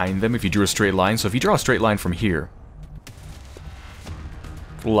or behind them if you drew a straight line. So if you draw a straight line from here,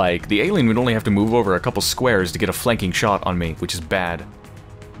 like, the alien would only have to move over a couple squares to get a flanking shot on me, which is bad.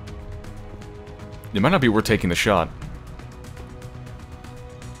 It might not be worth taking the shot.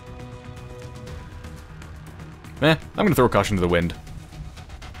 I'm gonna throw caution to the wind.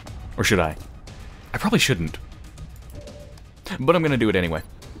 Or should I? I probably shouldn't. But I'm gonna do it anyway.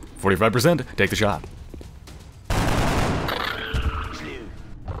 45%, take the shot.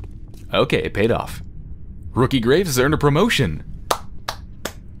 Okay, it paid off. Rookie Graves has earned a promotion.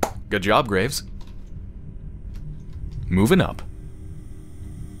 Good job, Graves. Moving up.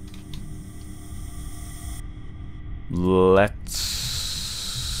 Let's...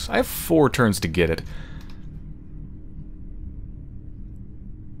 I have 4 turns to get it.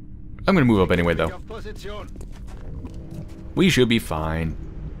 I'm gonna move up anyway, though. We should be fine.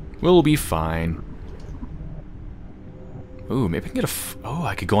 We'll be fine. Ooh, maybe I can get a... oh,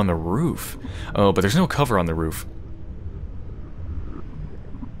 I could go on the roof. Oh, but there's no cover on the roof.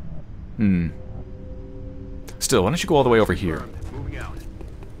 Still, why don't you go all the way over here?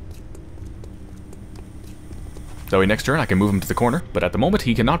 That way next turn I can move him to the corner, but at the moment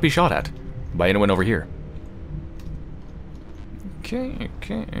he cannot be shot at by anyone over here. Okay.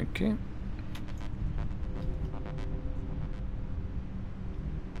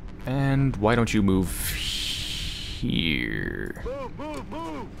 And why don't you move here? Move!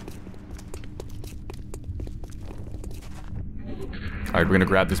 Alright, we're gonna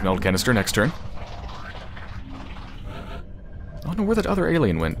grab this meld canister next turn. I don't know where that other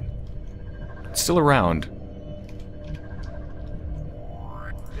alien went. It's still around.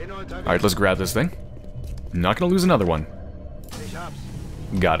 Alright, let's grab this thing. Not gonna lose another one.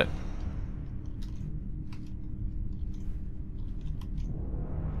 Got it.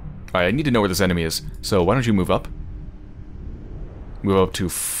 Alright, I need to know where this enemy is, so why don't you move up? Move up to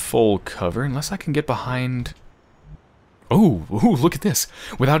full cover, unless I can get behind... Oh, ooh, look at this!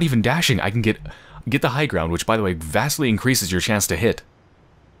 Without even dashing, I can get the high ground, which, by the way, vastly increases your chance to hit.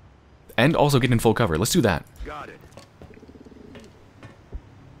 And also get in full cover. Let's do that. Got it.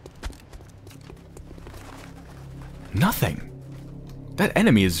 Nothing! That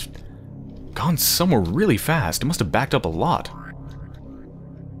enemy is gone somewhere really fast. It must have backed up a lot.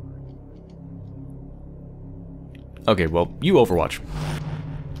 Okay, well, you Overwatch.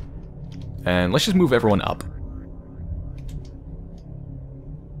 And let's just move everyone up.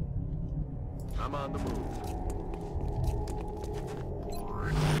 I'm on the move.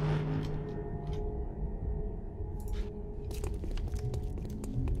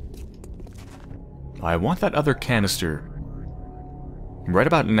 I want that other canister. Right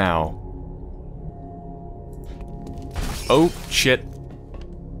about now. Oh, shit.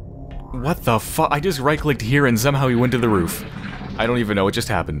 What the fuck? I just right-clicked here and somehow he went to the roof. I don't even know what just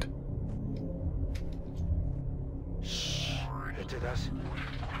happened.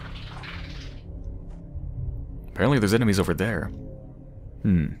 Apparently there's enemies over there.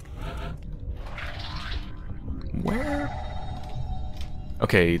 Where?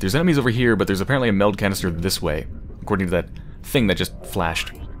 Okay, there's enemies over here, but there's apparently a meld canister this way, according to that thing that just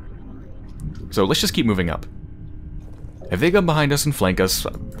flashed. So let's just keep moving up. If they come behind us and flank us,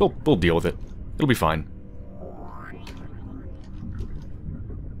 we'll deal with it. It'll be fine.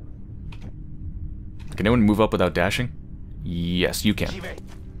 Can anyone move up without dashing? Yes, you can.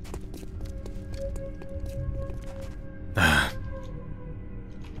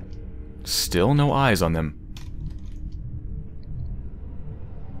 Still no eyes on them.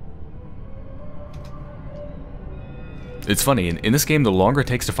 It's funny, in this game, the longer it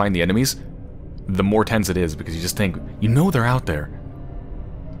takes to find the enemies, the more tense it is, because you just think, you know they're out there.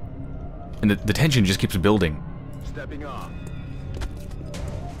 And the tension just keeps building. Stepping off.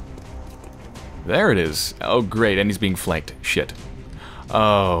 There it is. Oh, great, and he's being flanked. Shit.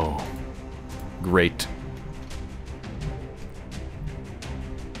 Oh. Great.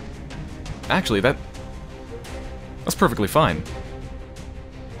 Actually, that's perfectly fine.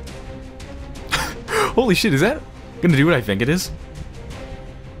 Holy shit, is that gonna do what I think it is?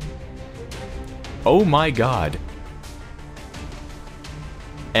 Oh my god.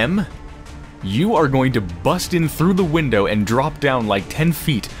 M, you are going to bust in through the window and drop down like 10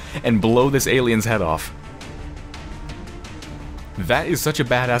 feet and blow this alien's head off. That is such a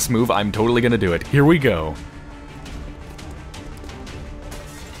badass move, I'm totally gonna do it. Here we go.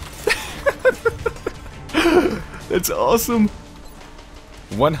 That's awesome.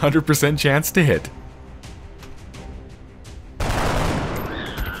 100% chance to hit.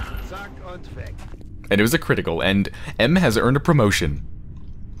 And it was a critical, and M has earned a promotion.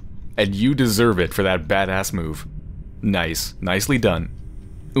 And you deserve it for that badass move. Nice. Nicely done.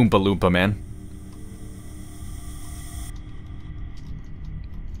 Oompa Loompa, man.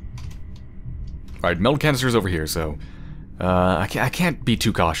 Alright, meld canister's over here, so... I can't be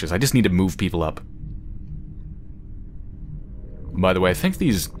too cautious. I just need to move people up. By the way, I think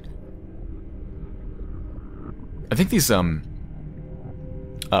these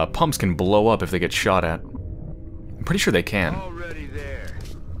pumps can blow up if they get shot at. I'm pretty sure they can. Already there.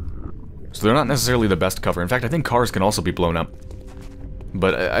 So they're not necessarily the best cover. In fact, I think cars can also be blown up.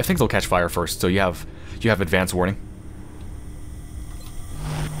 But I think they'll catch fire first, so you have advance warning.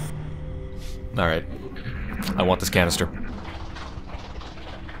 Alright. I want this canister.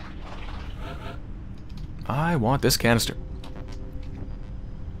 I want this canister.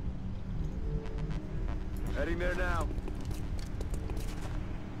 Heading there now.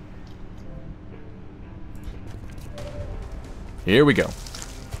 Here we go.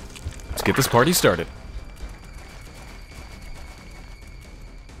 Let's get this party started.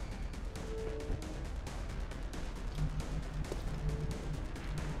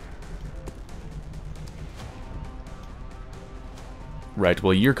 Right,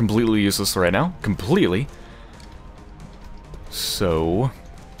 well, you're completely useless right now. Completely. So...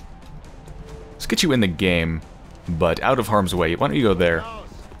 let's get you in the game, but out of harm's way. Why don't you go there?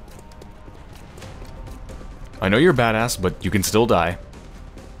 I know you're badass, but you can still die.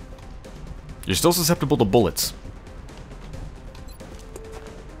 You're still susceptible to bullets.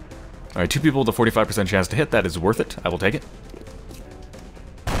 Alright, 2 people with a 45% chance to hit. That is worth it. I will take it.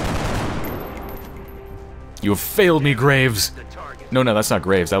 You have failed me, Graves. No, that's not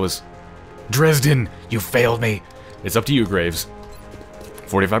Graves. That was... Dresden! You failed me! It's up to you, Graves.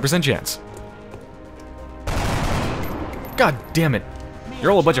 45% chance. God damn it.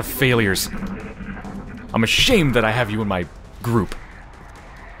 You're all a bunch of failures. I'm ashamed that I have you in my group.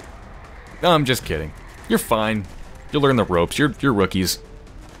 No, I'm just kidding. You're fine. You'll learn the ropes. You're rookies.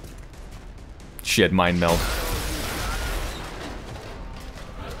 Shit, mind meld.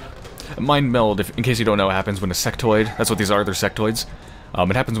 Mind meld, in case you don't know, happens when a sectoid, that's what these are, they're sectoids.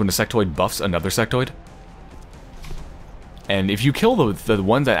 It happens when a sectoid buffs another sectoid. And if you kill the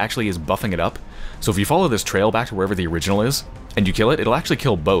one that actually is buffing it up, so if you follow this trail back to wherever the original is, and you kill it, it'll actually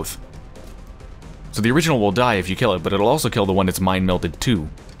kill both. So the original will die if you kill it, but it'll also kill the one that's mind melted too.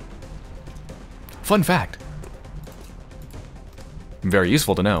 Fun fact. Very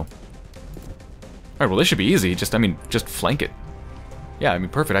useful to know. Alright, well this should be easy, just flank it. Yeah,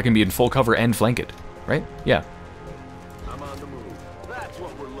 perfect. I can be in full cover and flank it. Right? Yeah. I'm on the move. That's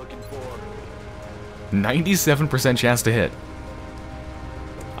what we're looking for. 97% chance to hit.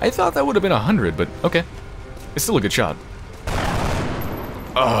 I thought that would have been 100, but okay. It's still a good shot.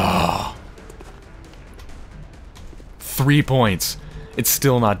 Oh. 3 points. It's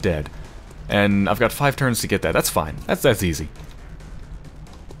still not dead. And I've got 5 turns to get that. That's fine. That's easy.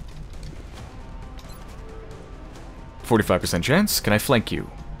 45% chance. Can I flank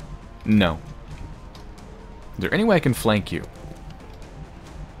you? No. Is there any way I can flank you?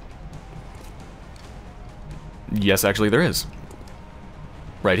 Yes, actually there is.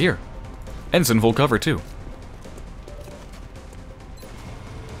 Right here. And it's in full cover too.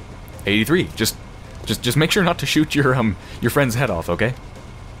 83. Just make sure not to shoot your friend's head off, okay?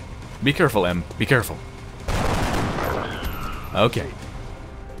 Be careful, Em. Be careful. Okay.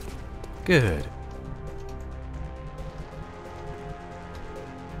 Good.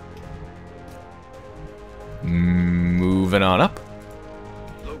 Moving on up.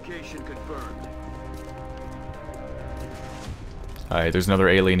 Location confirmed. Alright, there's another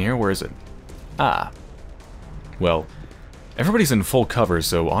alien here. Where is it? Ah. Well, everybody's in full cover,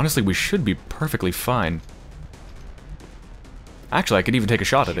 so honestly we should be perfectly fine. Actually, I could even take a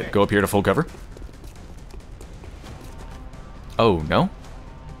shot at it. Go up here to full cover. Oh, no?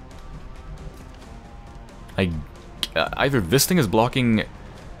 Either this thing is blocking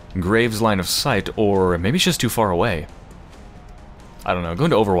Graves' line of sight, or maybe it's just too far away. I don't know. Go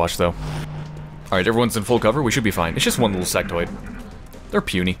into Overwatch, though. Alright, everyone's in full cover. We should be fine. It's just one little sectoid. They're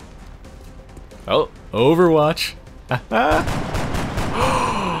puny. Oh, Overwatch.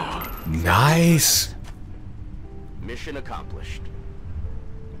 Nice. Mission accomplished.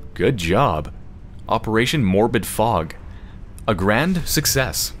 Good job. Operation Morbid Fog. A grand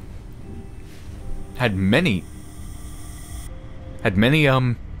success. Had many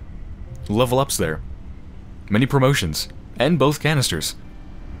level ups there. Many promotions. And both canisters.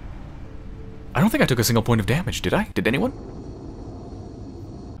 I don't think I took a single point of damage, did I? Did anyone?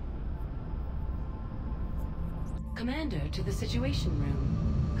 Commander to the Situation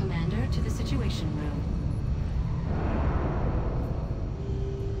Room. Commander to the Situation Room.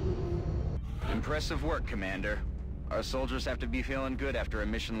 Impressive work, Commander. Our soldiers have to be feeling good after a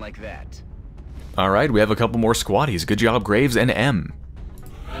mission like that. Alright, we have a couple more squaddies. Good job, Graves and M.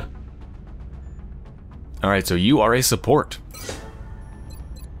 Alright, so you are a support.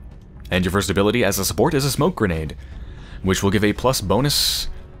 And your first ability as a support is a smoke grenade, which will give a plus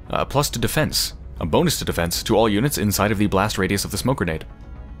to defense. A bonus to defense to all units inside of the blast radius of the smoke grenade.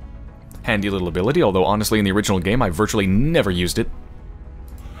 Handy little ability, although honestly in the original game I virtually never used it.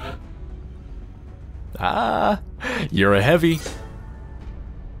 Ah, you're a heavy.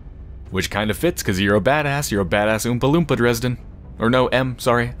 Which kind of fits, because you're a badass. You're a badass Oompa Loompa, Dresden. Or no, M,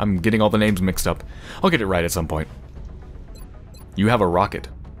 sorry. I'm getting all the names mixed up. I'll get it right at some point. You have a rocket.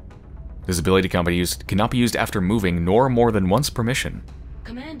 This ability cannot be used after moving, nor more than once per mission.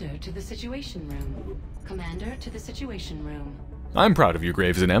 Commander to the Situation Room. Commander to the Situation Room. I'm proud of you,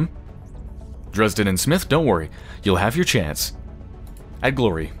 Graves and M. Dresden and Smith, don't worry. You'll have your chance. Add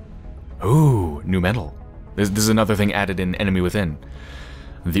glory. Ooh, new medal. This is another thing added in Enemy Within.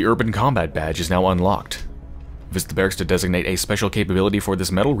 The Urban Combat Badge is now unlocked. Visit the barracks to designate a special capability for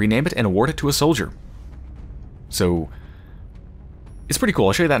this medal, rename it, and award it to a soldier. So, it's pretty cool.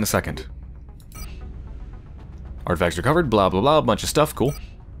 I'll show you that in a second. Artifacts recovered, blah blah blah, a bunch of stuff, cool.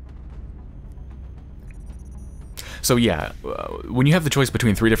 So yeah, when you have the choice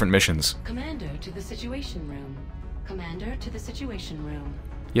between 3 different missions... Commander to the Situation Room. Commander to the Situation Room.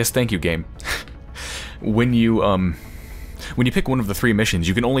 Yes, thank you, game. When you pick one of the 3 missions,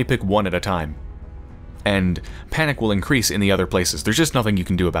 you can only pick one at a time. And panic will increase in the other places. There's just nothing you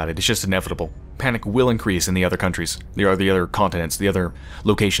can do about it. It's just inevitable. Panic will increase in the other countries. The other continents, the other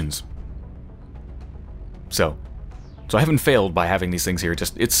locations. So I haven't failed by having these things here.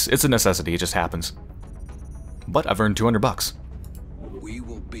 It's a necessity. It just happens. But I've earned 200 bucks. We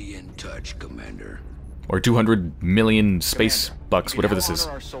will be in touch, Commander. Or 200 million space Commander, bucks, whatever this is.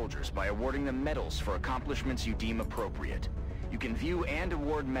 honor our soldiers by awarding them medals for accomplishments you deem appropriate. You can view and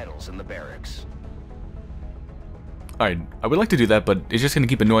award medals in the barracks. Alright, I would like to do that, but it's just going to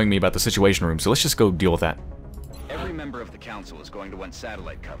keep annoying me about the Situation Room, so let's just go deal with that. Every member of the council is going to want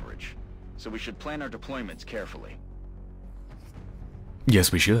satellite coverage, so we should plan our deployments carefully.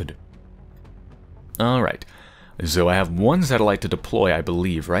 Yes, we should. Alright, so I have 1 satellite to deploy, I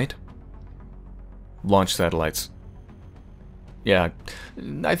believe, right? Launch satellites. Yeah,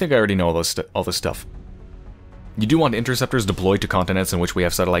 I think I already know all this stuff. You do want interceptors deployed to continents in which we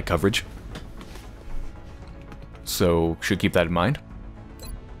have satellite coverage. So, should keep that in mind.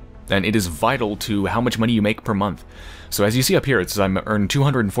 And it is vital to how much money you make per month. So as you see up here, it says I'm earned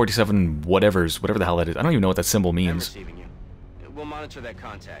 247 whatever the hell that is. I don't even know what that symbol I'm means. receiving you. We'll monitor that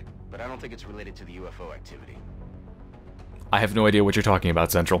contact, but I don't think it's related to the UFO activity. I have no idea what you're talking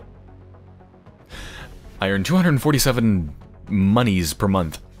about, Central. I earn 247 monies per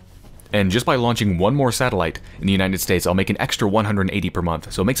month. And just by launching 1 more satellite in the United States, I'll make an extra 180 per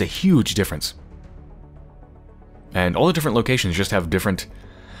month. So it makes a huge difference. And all the different locations just have different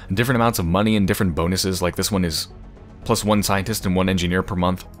amounts of money and different bonuses. Like this one is plus 1 scientist and 1 engineer per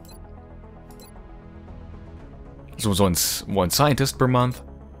month. This one's one scientist per month.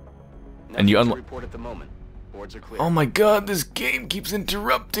 And you unlock. Report at the moment. Boards are clear. Oh my god, this game keeps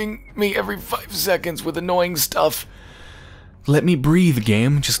interrupting me every 5 seconds with annoying stuff. Let me breathe,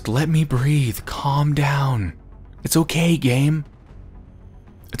 game. Just let me breathe. Calm down. It's okay, game.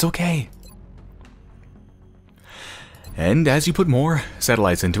 It's okay. And as you put more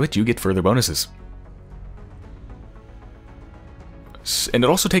satellites into it, you get further bonuses. And it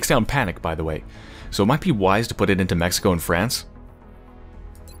also takes down panic, by the way. So it might be wise to put it into Mexico and France.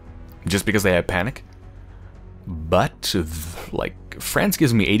 Just because they have panic. But, like, France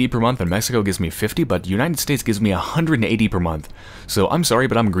gives me 80 per month and Mexico gives me 50, but United States gives me 180 per month. So I'm sorry,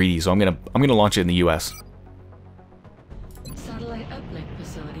 but I'm greedy, so I'm gonna launch it in the US. Satellite uplink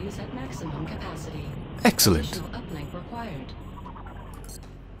facilities at maximum capacity. Excellent. Additional uplink required.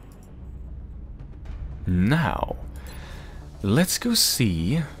 Now, let's go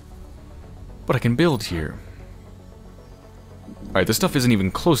see what I can build here. Alright, this stuff isn't even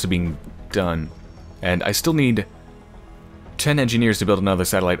close to being done. And I still need 10 engineers to build another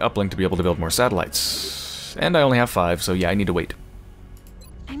satellite uplink to be able to build more satellites. And I only have 5, so yeah, I need to wait.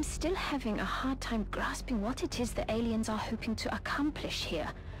 I'm still having a hard time grasping what it is the aliens are hoping to accomplish here.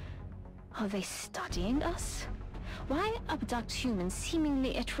 Are they studying us? Why abduct humans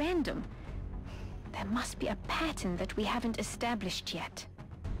seemingly at random? There must be a pattern that we haven't established yet.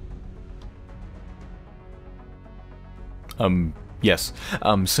 Yes.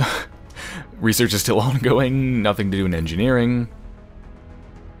 So research is still ongoing, nothing to do in engineering.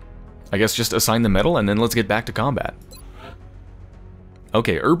 I guess just assign the medal and then let's get back to combat.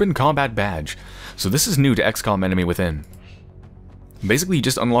 Okay, Urban Combat Badge. So this is new to XCOM Enemy Within. Basically, you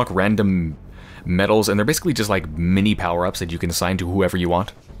just unlock random medals, and they're basically just like mini power-ups that you can assign to whoever you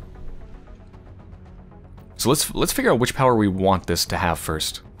want. So let's figure out which power we want this to have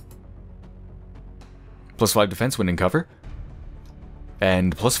first. +5 defense when in cover.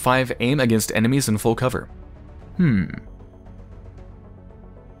 And +5 aim against enemies in full cover.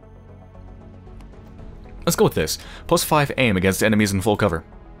 Let's go with this. +5 aim against enemies in full cover.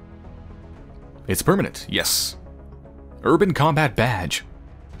 It's permanent, yes. Urban Combat Badge.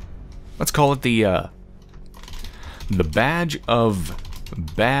 Let's call it the Badge of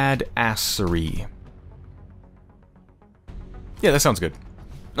Badassery. Yeah, that sounds good.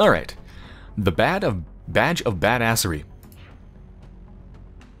 Alright. The Badge of Badassery.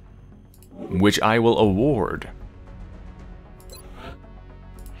 Which I will award.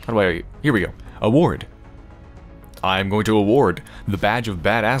 How do I... Here we go. Award. I'm going to award the Badge of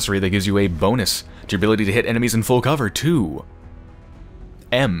Badassery that gives you a bonus to your ability to hit enemies in full cover to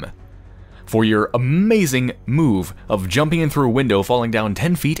M. For your amazing move of jumping in through a window, falling down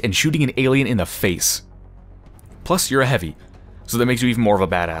 10 feet, and shooting an alien in the face. Plus, you're a heavy, so that makes you even more of a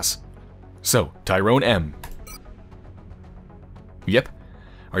badass. So, Tyrone M. Yep.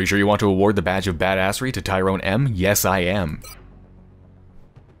 Are you sure you want to award the Badge of Badassery to Tyrone M? Yes, I am.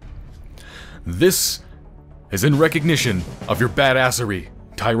 This is in recognition of your badassery,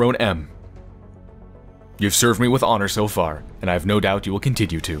 Tyrone M. You've served me with honor so far, and I have no doubt you will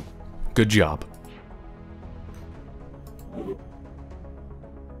continue to. Good job.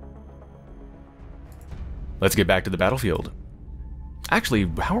 Let's get back to the battlefield. Actually,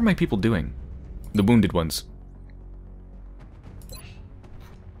 how are my people doing? The wounded ones.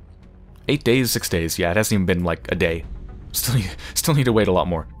 8 days, 6 days. Yeah, it hasn't even been like a day. Still need to wait a lot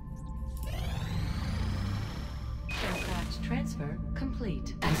more. Aircraft transfer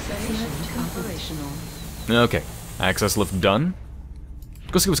complete. Access lift operational. Okay, access lift done.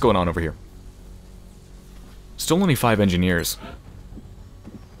 Go see what's going on over here. Still only 5 engineers.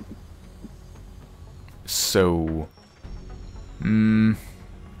 So... You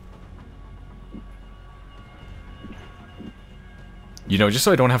know, just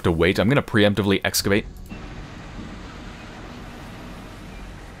so I don't have to wait, I'm gonna preemptively excavate.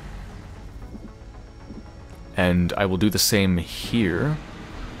 And I will do the same here.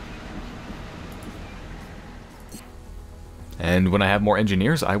 And when I have more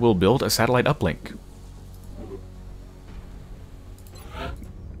engineers, I will build a satellite uplink.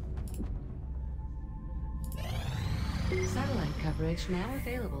 Satellite coverage now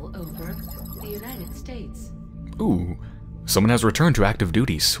available over the United States. Ooh, someone has returned to active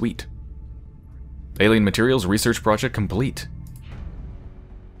duty. Sweet. Alien Materials Research Project complete.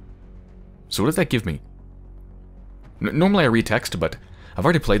 So what does that give me? Normally I read text, but I've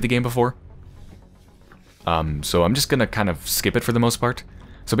already played the game before. So I'm just gonna kind of skip it for the most part.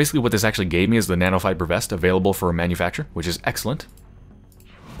 So basically what this actually gave me is the nanofiber vest available for manufacture, which is excellent.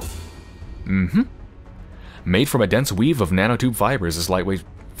 Made from a dense weave of nanotube fibers, this lightweight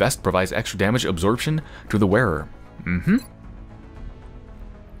vest provides extra damage absorption to the wearer.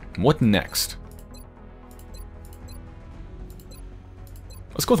 What next?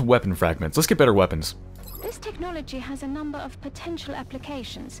 Let's go with weapon fragments. Let's get better weapons. This technology has a number of potential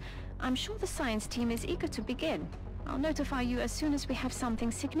applications. I'm sure the science team is eager to begin. I'll notify you as soon as we have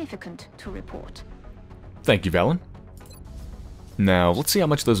something significant to report. Thank you, Valen. Now, let's see how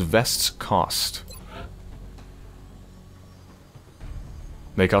much those vests cost.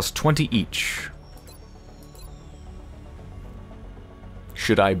 They cost 20 each.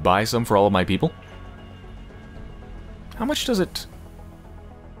 Should I buy some for all of my people? How much does it...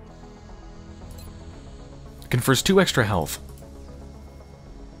 Confers 2 extra health.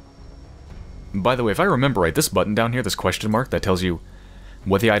 By the way, if I remember right, this button down here, this question mark that tells you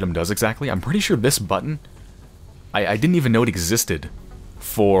what the item does exactly, I'm pretty sure this button, I didn't even know it existed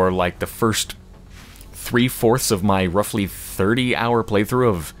for like the first 3/4 of my roughly 30-hour playthrough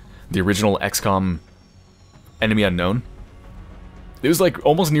of the original XCOM Enemy Unknown. It was like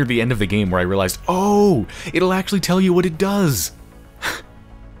almost near the end of the game where I realized, oh, it'll actually tell you what it does.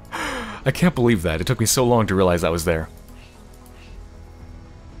 I can't believe that. It took me so long to realize that was there.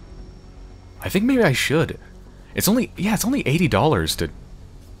 I think maybe I should. It's only, yeah, it's only $80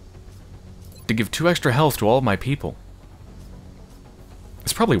 to give 2 extra health to all of my people.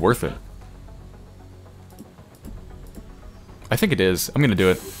 It's probably worth it. I think it is. I'm gonna do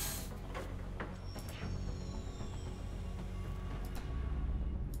it.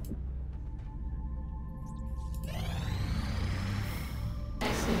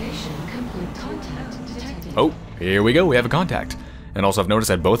 Excavation complete. Contact detected. Oh, here we go. We have a contact. And also I've noticed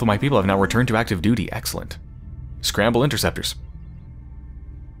that both of my people have now returned to active duty. Excellent. Scramble interceptors.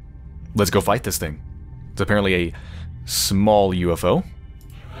 Let's go fight this thing. It's apparently a small UFO.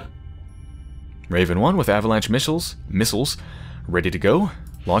 Raven 1 with avalanche missiles, ready to go.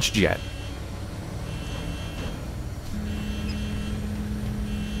 Launch jet.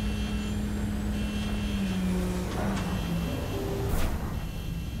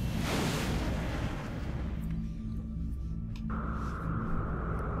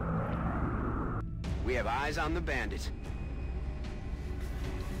 have eyes on the bandit.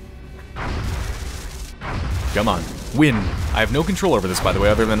 Come on. Win. I have no control over this, by the way,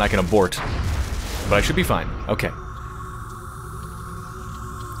 other than I can abort. But I should be fine. Okay.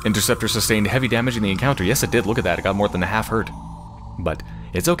 Interceptor sustained heavy damage in the encounter. Yes, it did. Look at that. It got more than a half hurt. But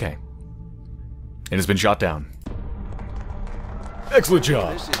it's okay. It has been shot down. Excellent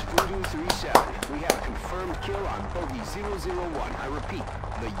job. This is Voodoo 37. We have a confirmed kill on Bogey 001. I repeat,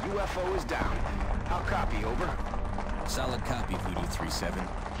 the UFO is down. I'll copy, over. Solid copy, Voodoo 37.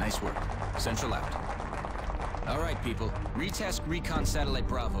 Nice work. Central out. Alright, people. Retask Recon Satellite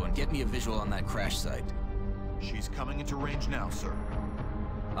Bravo and get me a visual on that crash site. She's coming into range now, sir.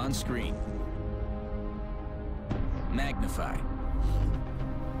 On screen. Magnify.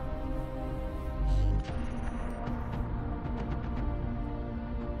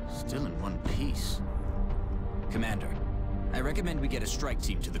 Still in one piece. Commander, I recommend we get a strike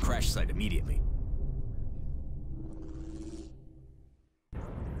team to the crash site immediately.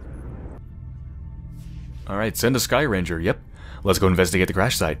 Alright, send a Sky Ranger. Yep. Let's go investigate the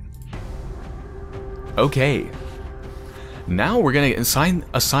crash site. Okay. Now we're going to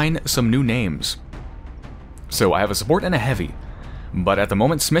assign some new names. So I have a support and a heavy. But at the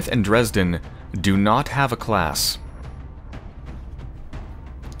moment, Smith and Dresden do not have a class.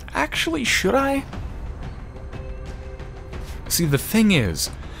 Actually, should I? See, the thing is,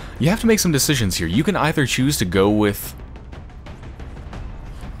 you have to make some decisions here. You can either choose to go with...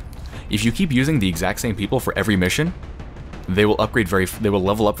 If you keep using the exact same people for every mission, they will they will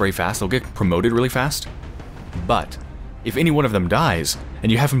level up very fast, they'll get promoted really fast. But, if any one of them dies,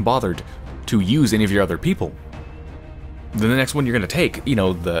 and you haven't bothered to use any of your other people, then the next one you're going to take, you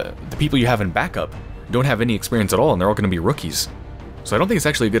know, the people you have in backup don't have any experience at all, and they're all going to be rookies. So I don't think it's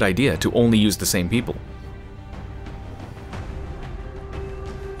actually a good idea to only use the same people.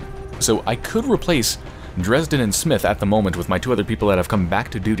 So I could replace Dresden and Smith at the moment with my two other people that have come back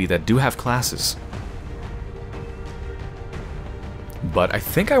to duty that do have classes. But I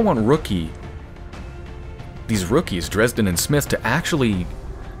think I want these rookies, Dresden and Smith, to actually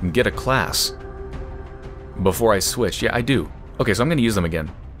get a class before I switch. Yeah, I do. Okay, so I'm going to use them again.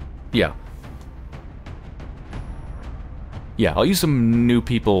 Yeah. Yeah, I'll use some new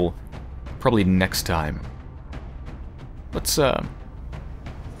people probably next time. Let's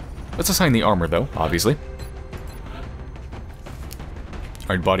assign the armor, though, obviously.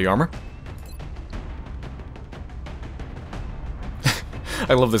 Alright, body armor.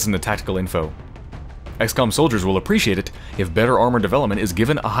 I love this in the tactical info. XCOM soldiers will appreciate it if better armor development is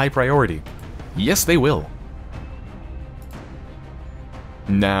given a high priority. Yes, they will.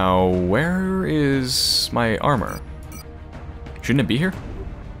 Now, where is my armor? Shouldn't it be here?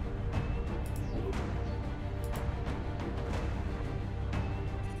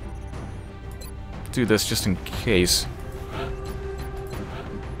 Do this just in case.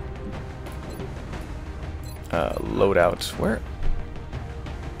 Loadout. Where?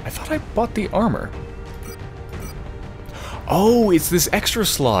 I thought I bought the armor. Oh, it's this extra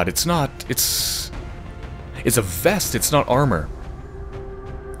slot. It's not. It's a vest. It's not armor.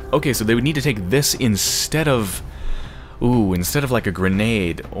 Okay, so they would need to take this instead of. Ooh, instead of like a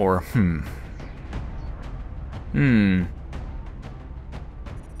grenade or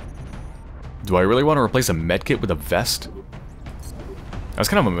Do I really want to replace a medkit with a vest? That was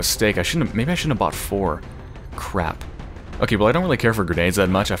kind of a mistake. Maybe I shouldn't have bought 4. Crap. Okay, well I don't really care for grenades that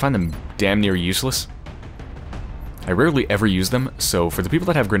much. I find them damn near useless. I rarely ever use them, so for the people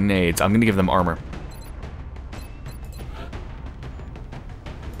that have grenades, I'm gonna give them armor.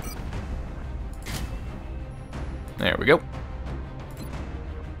 There we go.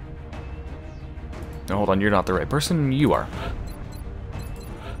 Now hold on, you're not the right person. You are.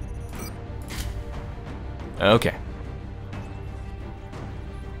 Okay.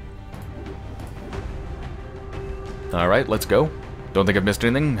 Alright, let's go. Don't think I've missed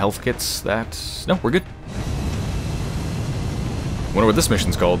anything. Health kits, that... No, we're good. Wonder what this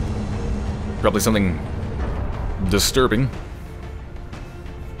mission's called. Probably something... disturbing.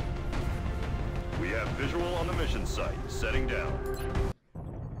 We have visual on the mission site. Setting down.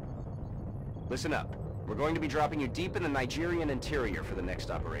 Listen up. We're going to be dropping you deep in the Nigerian interior for the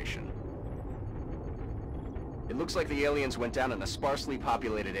next operation. It looks like the aliens went down in a sparsely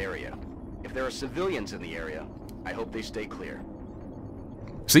populated area. If there are civilians in the area, I hope they stay clear.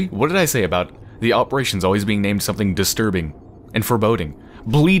 See, what did I say about the operations always being named something disturbing and foreboding?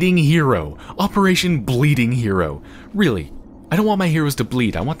 Bleeding Hero. Operation Bleeding Hero. Really, I don't want my heroes to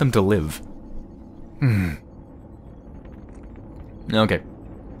bleed. I want them to live. Okay.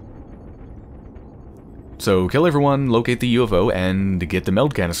 So, kill everyone, locate the UFO, and get the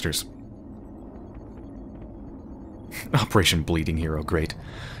meld canisters. Operation Bleeding Hero, great.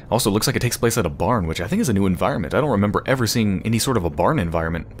 Also, looks like it takes place at a barn, which I think is a new environment. I don't remember ever seeing any sort of a barn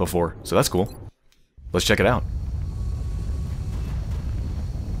environment before, so that's cool. Let's check it out.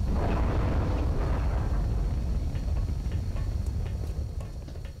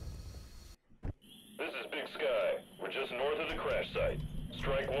 This is Big Sky. We're just north of the crash site.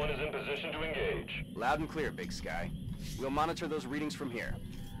 Strike 1 is in position to engage. Loud and clear, Big Sky. We'll monitor those readings from here.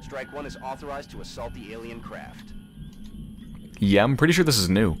 Strike 1 is authorized to assault the alien craft. Yeah, I'm pretty sure this is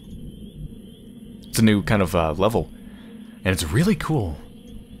new. It's a new kind of level. And it's really cool.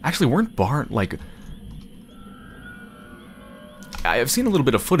 Actually, weren't barn, like... I've seen a little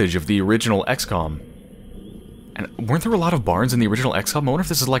bit of footage of the original XCOM. And weren't there a lot of barns in the original XCOM? I wonder if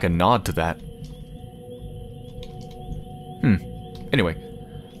this is like a nod to that. Anyway,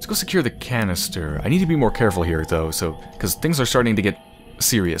 let's go secure the canister. I need to be more careful here, though, because things are starting to get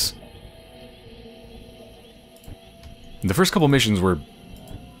serious. The first couple missions were...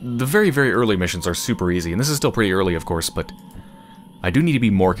 The very, very early missions are super easy, and this is still pretty early, of course, but I do need to be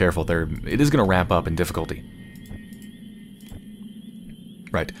more careful there. It is going to ramp up in difficulty.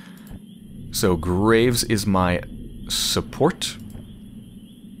 Right. So, Graves is my support.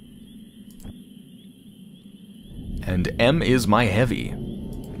 And M is my heavy.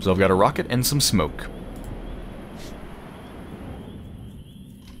 So I've got a rocket and some smoke.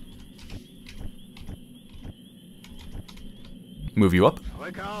 Move you up.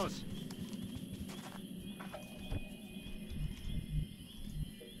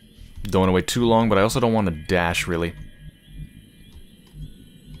 Don't want to wait too long, but I also don't want to dash, really.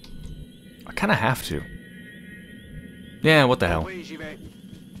 I kind of have to. Yeah, what the hell.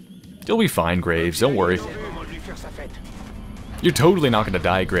 You'll be fine, Graves. Don't worry. You're totally not going to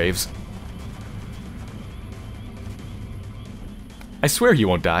die, Graves. I swear you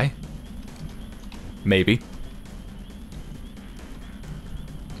won't die. Maybe.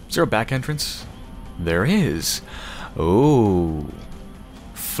 Is there a back entrance? There is. Oh.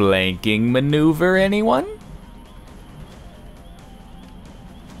 Flanking maneuver, anyone?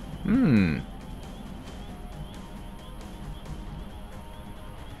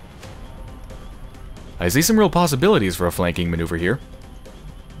 I see some real possibilities for a flanking maneuver here.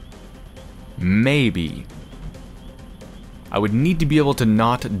 Maybe. I would need to be able to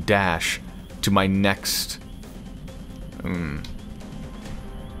not dash to my next... Can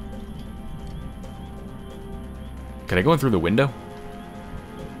I go in through the window?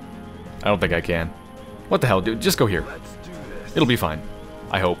 I don't think I can. What the hell, dude? Just go here. It'll be fine.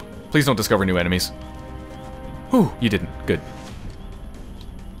 I hope. Please don't discover new enemies. Whew, you didn't. Good.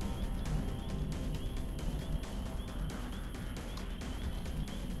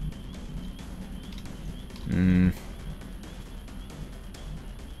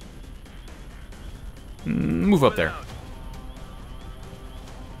 Move up there.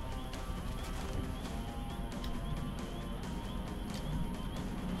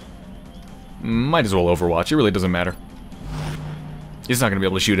 Might as well Overwatch. It really doesn't matter. He's not going to be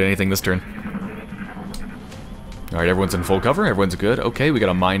able to shoot anything this turn. Alright, everyone's in full cover. Everyone's good. Okay, we got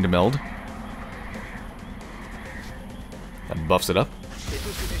a mind meld. That buffs it up.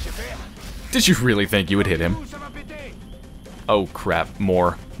 Did you really think you would hit him? Oh crap,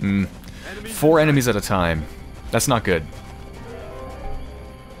 more. 4 enemies at a time. That's not good.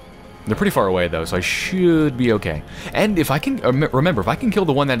 They're pretty far away though, so I should be okay. And if I can, remember, if I can kill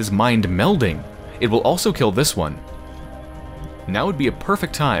the one that is mind melding, it will also kill this one. Now would be a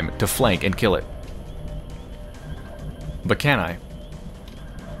perfect time to flank and kill it. But can I?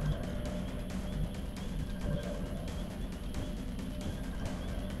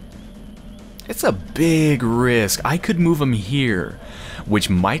 It's a big risk. I could move him here, which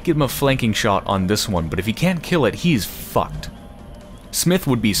might give him a flanking shot on this one, but if he can't kill it, he's fucked. Smith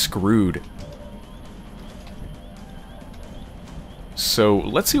would be screwed. So,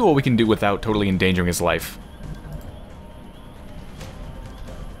 let's see what we can do without totally endangering his life.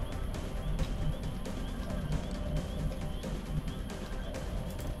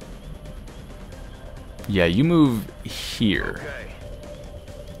 Yeah, you move here.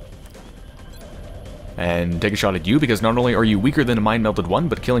 And take a shot at you, because not only are you weaker than a mind-melted one,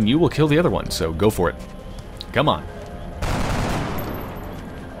 but killing you will kill the other one, so go for it. Come on.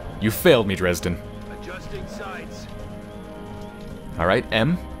 You failed me, Dresden. Alright,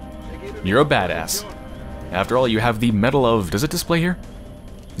 M. You're a badass. After all, you have the Medal of... Does it display here?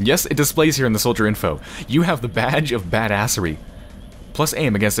 Yes, it displays here in the soldier info. You have the badge of badassery. Plus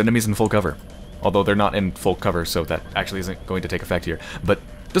aim against enemies in full cover. Although they're not in full cover, so that actually isn't going to take effect here. But,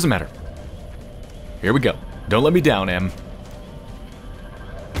 doesn't matter. Here we go. Don't let me down, M.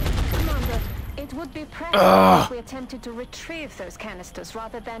 Commander, it would be impressive if we attempted to retrieve those canisters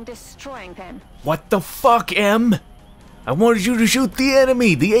rather than destroying them. What the fuck, Em? I wanted you to shoot the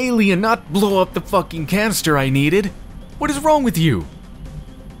enemy, the alien, not blow up the fucking canister I needed. What is wrong with you?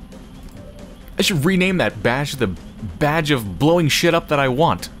 I should rename that badge the badge of blowing shit up that I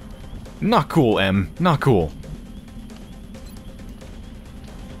want. Not cool, Em. Not cool.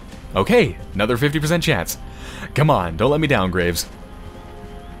 Okay, another 50% chance. Come on, don't let me down, Graves.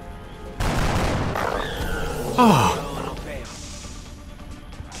 Oh.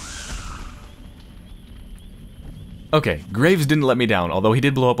 Okay, Graves didn't let me down, although he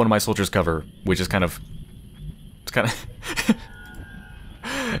did blow up one of my soldiers' cover, which is kind of... It's kind of...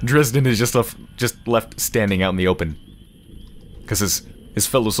 Dresden is just left standing out in the open. Because his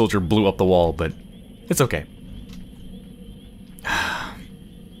fellow soldier blew up the wall, but it's okay.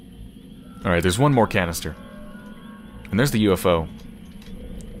 Alright, there's one more canister. And there's the UFO.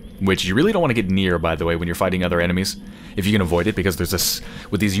 Which you really don't want to get near, by the way, when you're fighting other enemies. If you can avoid it, because there's this...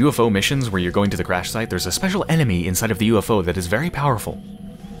 With these UFO missions where you're going to the crash site, there's a special enemy inside of the UFO that is very powerful.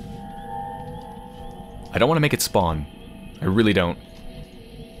 I don't want to make it spawn. I really don't.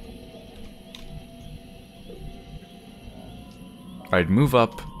 Alright, move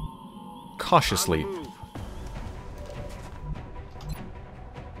up cautiously.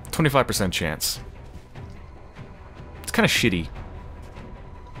 25% chance. It's kind of shitty.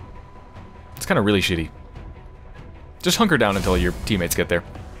 It's kind of really shitty. Just hunker down until your teammates get there.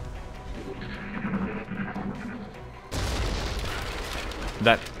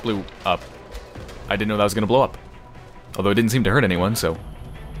 That blew up. I didn't know that was going to blow up. Although it didn't seem to hurt anyone, so...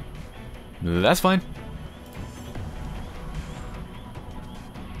 That's fine.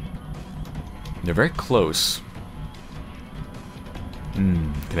 They're very close.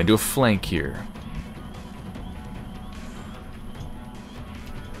 Can I do a flank here?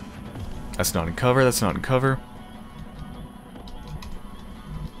 That's not in cover, that's not in cover.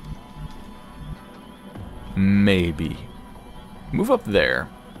 Maybe. Move up there.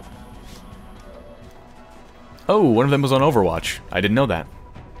 Oh, one of them was on Overwatch. I didn't know that.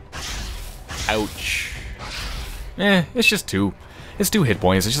 Ouch. It's just two. It's 2 hit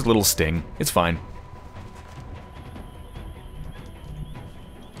points, it's just a little sting. It's fine.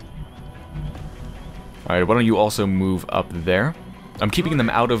 Alright, why don't you also move up there? I'm keeping them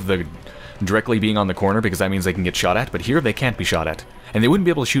out of the... directly being on the corner because that means they can get shot at, but here they can't be shot at. And they wouldn't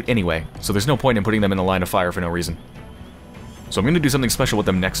be able to shoot anyway, so there's no point in putting them in the line of fire for no reason. So I'm going to do something special with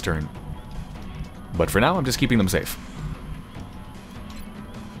them next turn. But for now, I'm just keeping them safe.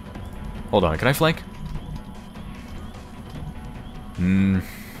 Hold on, can I flank?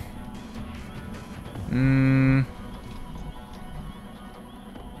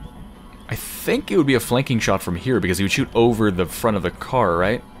 I think it would be a flanking shot from here because he would shoot over the front of the car,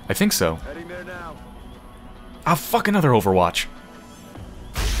 right? I think so. Heading there now. Ah, fuck, another Overwatch.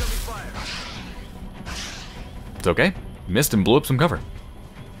 It's okay. Missed and blew up some cover.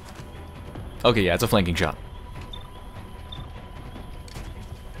 Okay, yeah, it's a flanking shot.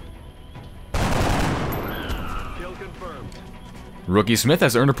 Kill confirmed. Rookie Smith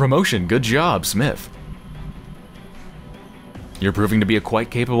has earned a promotion. Good job, Smith. You're proving to be a quite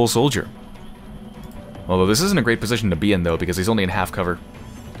capable soldier. Although this isn't a great position to be in, though, because he's only in half cover.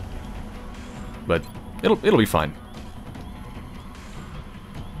 But it'll be fine.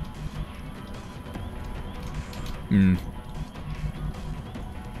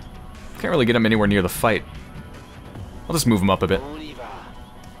 Can't really get him anywhere near the fight. I'll just move him up a bit.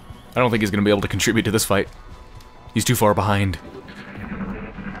 I don't think he's going to be able to contribute to this fight. He's too far behind.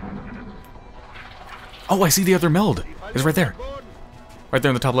 Oh, I see the other meld. It's right there. Right there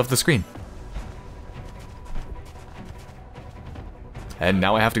in the top left of the screen. And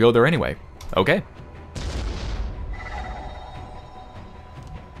now I have to go there anyway. Okay.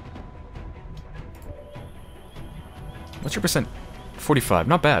 What's your percent? 45.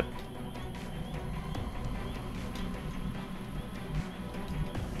 Not bad.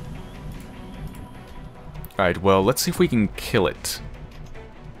 Alright, well, let's see if we can kill it.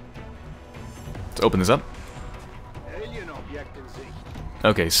 Let's open this up.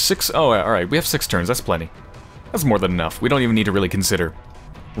 Okay, 6... Oh, alright, we have 6 turns. That's plenty. That's more than enough. We don't even need to really consider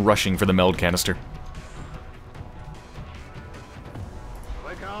rushing for the meld canister.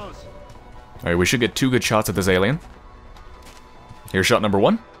 Alright, we should get 2 good shots at this alien. Here's shot number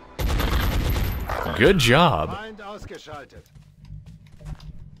 1. Good job.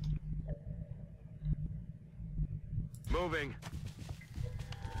 Moving.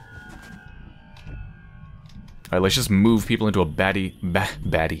 Alright, let's just move people into a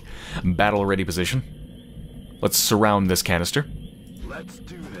battle-ready position. Let's surround this canister. Let's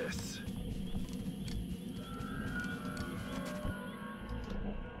do this.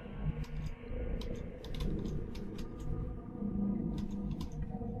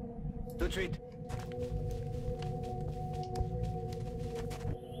 retreat.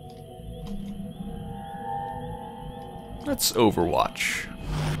 Let's Overwatch.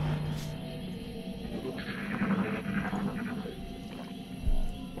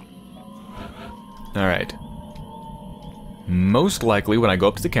 Alright. Most likely, when I go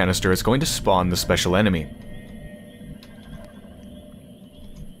up to the canister, it's going to spawn the special enemy.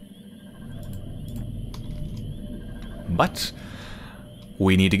 But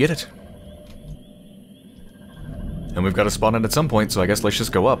we need to get it. And we've got to spawn it at some point, so I guess let's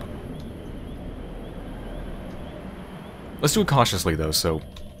just go up. Let's do it cautiously, though, so...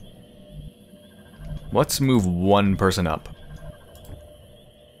 let's move one person up.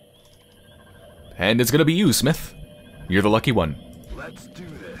 And it's gonna be you, Smith. You're the lucky one. Let's do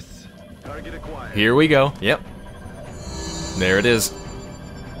this. Target acquired. Here we go. Yep. There it is.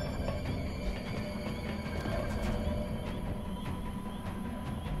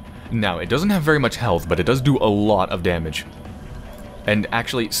 Now, it doesn't have very much health, but it does do a lot of damage. And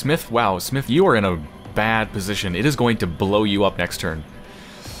actually, Smith, wow, Smith, you are in a bad position. It is going to blow you up next turn.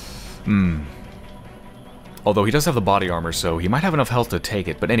 Although he does have the body armor, so he might have enough health to take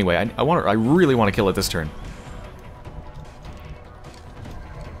it. But anyway, I really want to kill it this turn.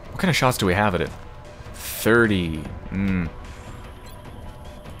 What kind of shots do we have at it? 30.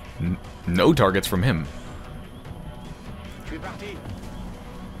 No targets from him.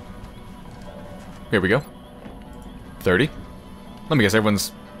 Here we go. 30. Let me guess,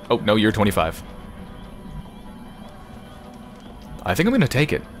 everyone's... oh, no, you're 25. I think I'm going to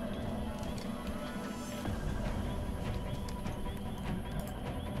take it.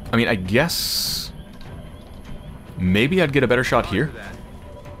 I mean, I guess... maybe I'd get a better shot here.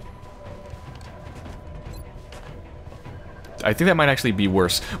 I think that might actually be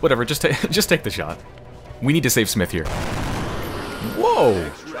worse. Whatever, just take the shot. We need to save Smith here. Whoa!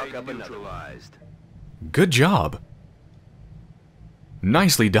 Good job.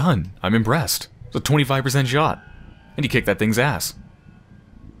 Nicely done. I'm impressed. It's a 25% shot. And you kicked that thing's ass.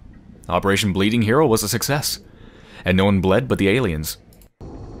 Operation Bleeding Hero was a success. And no one bled but the aliens.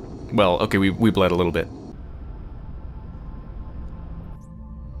 Well, okay, we bled a little bit.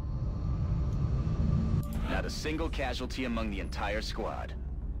 Not a single casualty among the entire squad.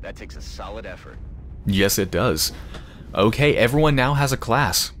 That takes a solid effort. Yes, it does. Okay, everyone now has a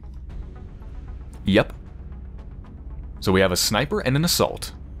class. Yep. So we have a sniper and an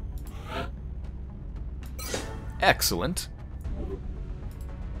assault. Excellent.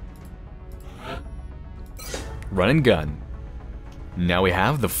 Run and gun. Now we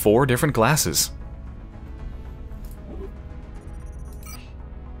have the 4 different classes.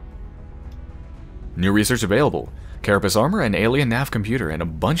 New research available. Carapace armor and alien nav computer and a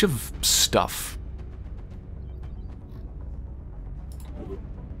bunch of stuff.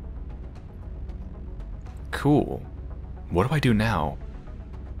 Cool. What do I do now?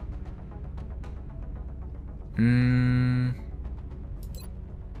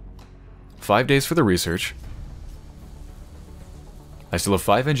 5 days for the research. I still have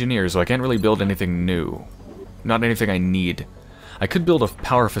 5 engineers, so I can't really build anything new. Not anything I need. I could build a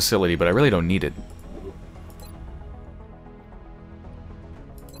power facility, but I really don't need it.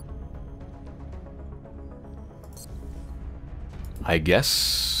 I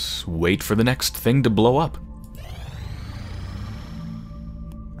guess... wait for the next thing to blow up.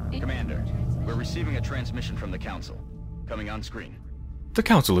 Commander, we're receiving a transmission from the Council. Coming on screen. The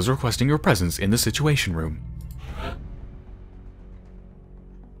Council is requesting your presence in the Situation Room.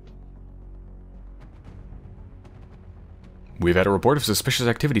 We've had a report of suspicious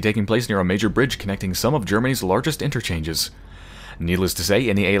activity taking place near a major bridge connecting some of Germany's largest interchanges. Needless to say,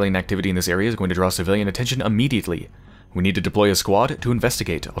 any alien activity in this area is going to draw civilian attention immediately. We need to deploy a squad to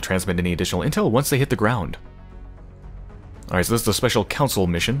investigate. I'll transmit any additional intel once they hit the ground. Alright, so this is the special council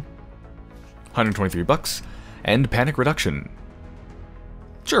mission. $123. And panic reduction.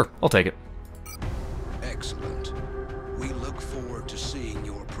 Sure, I'll take it. Excellent. We look forward to seeing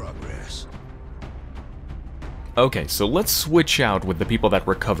your progress. Okay, so let's switch out with the people that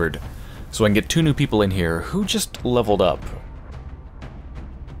recovered. So I can get 2 new people in here who just leveled up.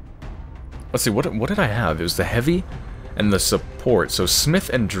 Let's see, what did I have? It was the heavy and the support. So Smith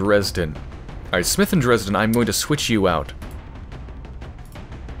and Dresden. Alright, Smith and Dresden, I'm going to switch you out.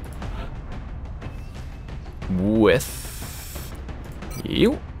 With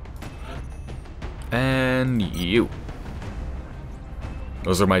you. And you.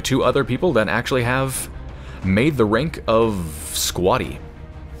 Those are my 2 other people that actually have made the rank of squatty.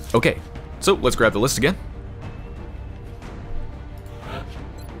 Okay, so let's grab the list again.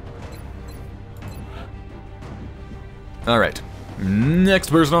 Alright, next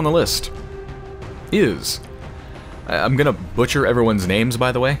person on the list. is... I'm gonna butcher everyone's names,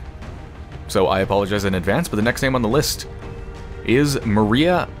 by the way, so I apologize in advance, but the next name on the list is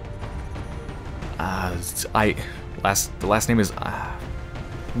Maria... the last name is...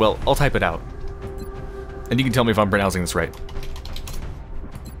 well, I'll type it out. And you can tell me if I'm pronouncing this right.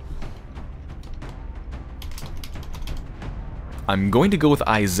 I'm going to go with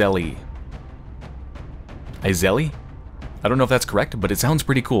Izeli. Izeli? I don't know if that's correct, but it sounds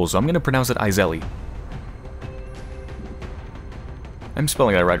pretty cool, so I'm going to pronounce it Izeli. I'm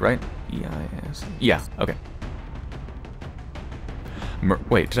spelling that right? E-I-S... Yeah, okay.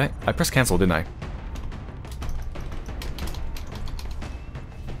 Wait, did I pressed cancel, didn't I?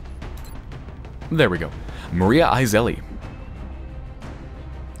 There we go. Maria Izeli.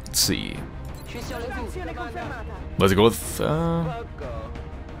 Let's see. Let's go with,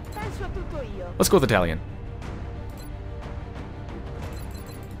 let's go with Italian.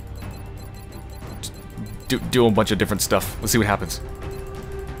 Just do a bunch of different stuff. Let's see what happens.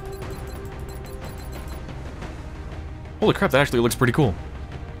 Holy crap, that actually looks pretty cool.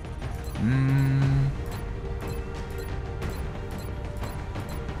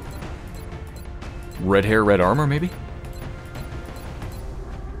 Red hair, red armor, maybe?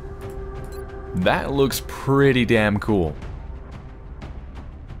 That looks pretty damn cool.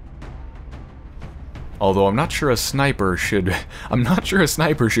 Although I'm not sure a sniper should... I'm not sure a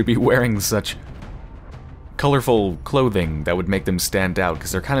sniper should be wearing such colorful clothing that would make them stand out,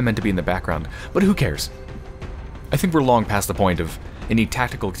 because they're kind of meant to be in the background. But who cares? I think we're long past the point of any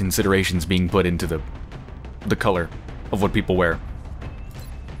tactical considerations being put into the color of what people wear.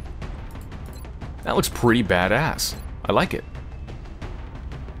 That looks pretty badass. I like it.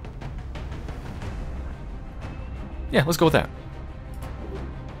 Yeah, let's go with that.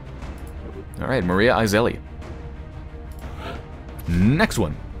 Alright, Maria Izeli. Next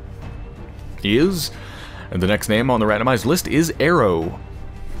one is... And the next name on the randomized list is Arrow.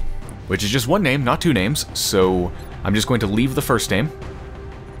 Which is just one name, not two names, so I'm just going to leave the first name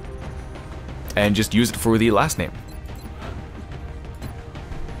and just use it for the last name.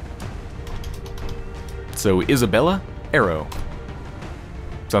 So, Isabella Arrow.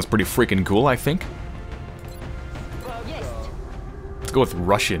 Sounds pretty freaking cool, I think. Let's go with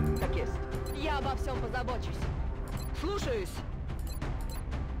Russian.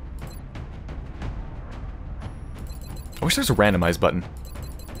 I wish there's a randomize button.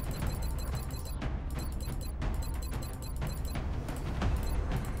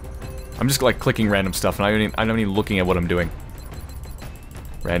 I'm just like clicking random stuff and I'm not even looking at what I'm doing.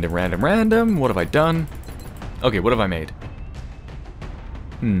 Random, random, random. What have I done? Okay, what have I made?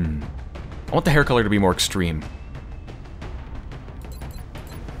 I want the hair color to be more extreme.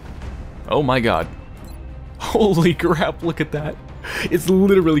 Oh my god. Holy crap, look at that. It's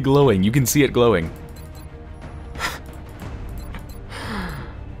literally glowing. You can see it glowing.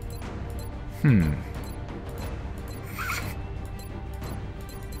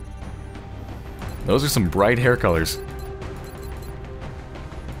 Those are some bright hair colors.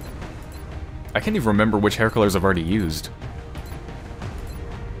 I can't even remember which hair colors I've already used.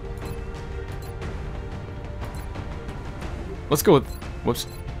 Let's go with... Whoops.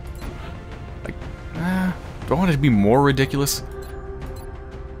 Like, do I want it to be more ridiculous?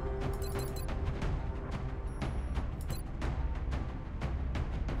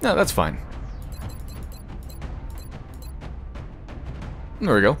 No, that's fine.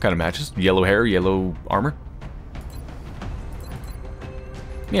 There we go, kind of matches. Yellow hair, yellow armor.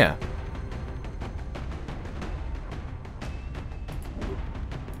 Yeah.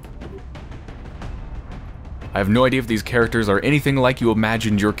 I have no idea if these characters are anything like you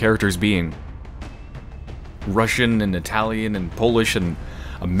imagined your characters being. Russian and Italian and Polish and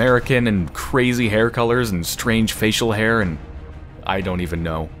American and crazy hair colors and strange facial hair and I don't even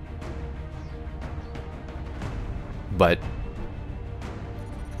know. But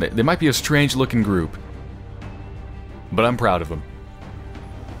they might be a strange looking group. But I'm proud of them.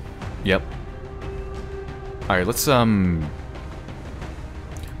 Yep. Alright, let's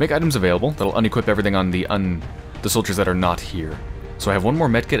make items available. That'll unequip everything on the soldiers that are not here. So I have one more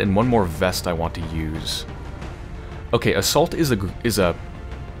medkit and one more vest I want to use. Okay, Assault is a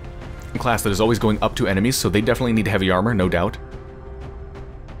class that is always going up to enemies, so they definitely need heavy armor, no doubt.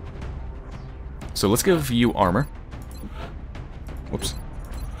 So let's give you armor. Whoops.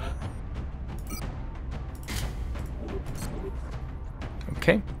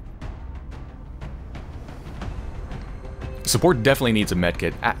 Okay. Support definitely needs a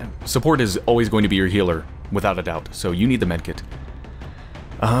medkit. Support is always going to be your healer, without a doubt. So you need the medkit.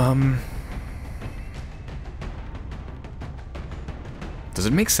 Does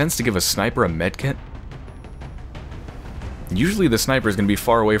it make sense to give a sniper a medkit? Usually the sniper is going to be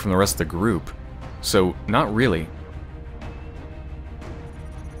far away from the rest of the group, so not really.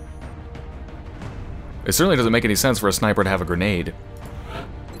 It certainly doesn't make any sense for a sniper to have a grenade.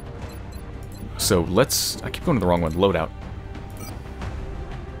 So let's... I keep going to the wrong one. Loadout.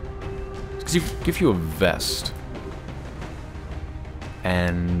 Because you give you a vest.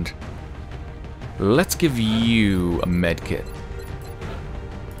 And... let's give you a medkit.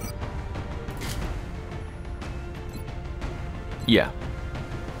 Yeah.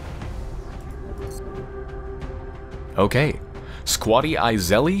 Okay. Squatty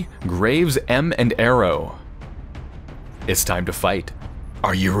Izelli, Graves, M, and Arrow. It's time to fight.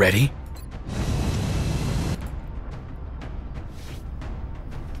 Are you ready?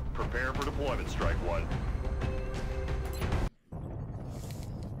 Prepare for deployment, Strike One.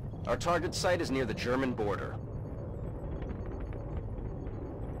 Our target site is near the German border.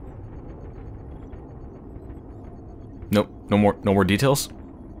 Nope, no more details?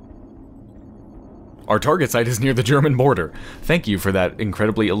 Our target site is near the German border. Thank you for that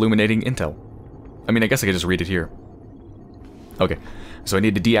incredibly illuminating intel. I mean, I guess I could just read it here. Okay, so I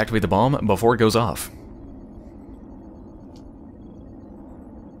need to deactivate the bomb before it goes off.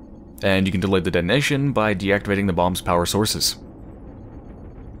 And you can delay the detonation by deactivating the bomb's power sources.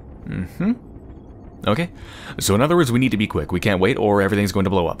 Okay, so in other words, we need to be quick. We can't wait or everything's going to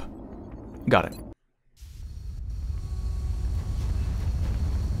blow up. Got it.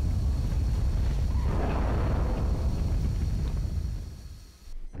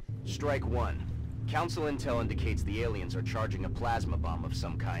 Strike One. Council intel indicates the aliens are charging a plasma bomb of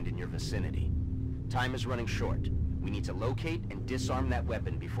some kind in your vicinity. Time is running short. We need to locate and disarm that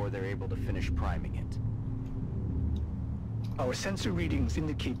weapon before they're able to finish priming it. Our sensor readings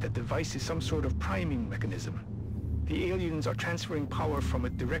indicate that the device is some sort of priming mechanism. The aliens are transferring power from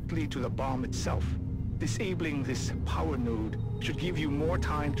it directly to the bomb itself. Disabling this power node should give you more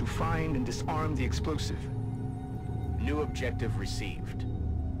time to find and disarm the explosive. New objective received.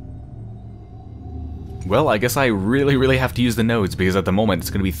 Well, I guess I really have to use the nodes, because at the moment it's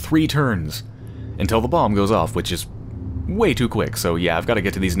going to be 3 turns until the bomb goes off, which is way too quick. So yeah, I've got to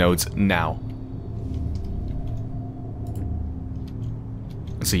get to these nodes now.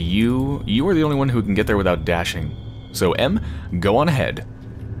 Let's see, you are the only one who can get there without dashing. So M, go on ahead,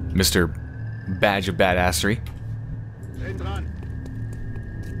 Mr. Badge of Badassery.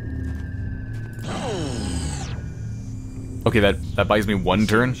 Okay, that buys me 1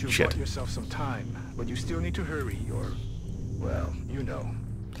 turn. You've Shit. bought yourself some time, but you still need to hurry, or, well, you know.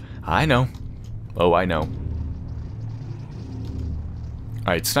 I know. Oh, I know.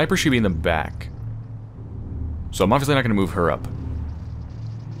 Alright, Sniper should be in the back. So I'm obviously not going to move her up.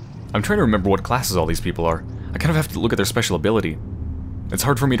 I'm trying to remember what classes all these people are. I kind of have to look at their special ability. It's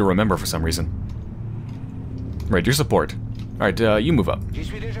hard for me to remember for some reason. Right, your support. Alright, you move up.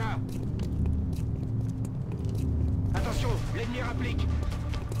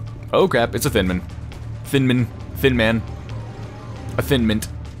 Oh crap, it's a Thin Man. Thin Man. A Thin Mint.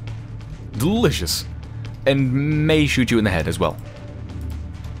 Delicious. And may shoot you in the head as well.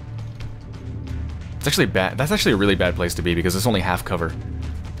 It's actually bad. That's actually a really bad place to be because it's only half cover.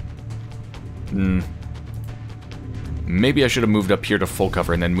 Maybe I should have moved up here to full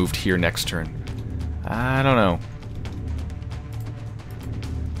cover and then moved here next turn. I don't know.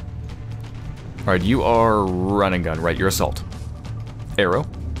 Alright, you are run and gun. Right, you're assault. Arrow.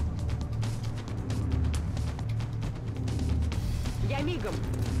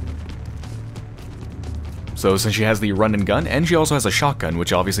 So since she has the run and gun, and she also has a shotgun,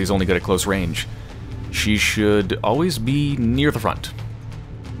 which obviously is only good at close range, she should always be near the front.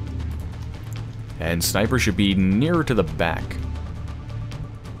 And Sniper should be nearer to the back.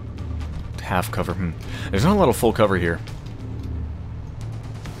 Half cover. There's not a lot of full cover here.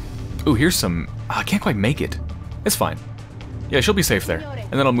 Ooh, here's some... I can't quite make it. It's fine. Yeah, she'll be safe there.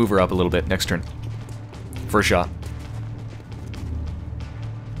 And then I'll move her up a little bit next turn. For a shot.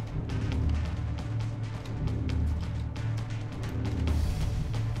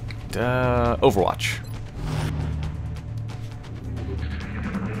 Overwatch.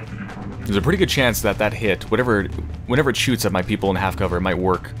 There's a pretty good chance that that hit, whenever it shoots at my people in half cover, it might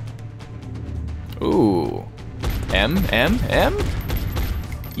work. Ooh. M?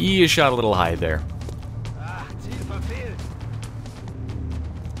 You shot a little high there.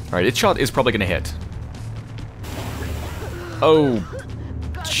 Alright, its shot is probably gonna hit. Oh,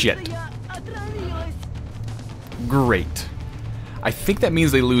 shit. Great. I think that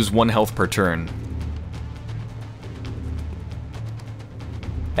means they lose 1 health per turn.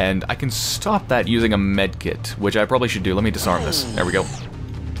 And I can stop that using a medkit, which I probably should do. Let me disarm this. There we go.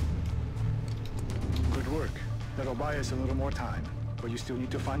 Good work. That'll buy us a little more time, but you still need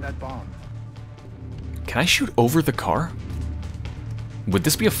to find that bomb. Can I shoot over the car? Would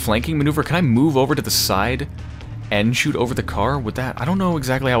this be a flanking maneuver? Can I move over to the side and shoot over the car? Would that... I don't know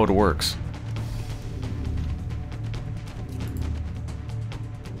exactly how it works.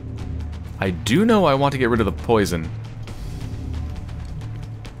 I do know I want to get rid of the poison.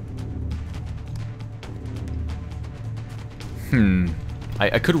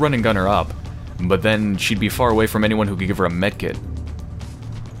 I could run and gun her up, but then she'd be far away from anyone who could give her a medkit.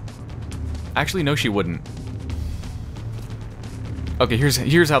 Actually, no, she wouldn't. Okay,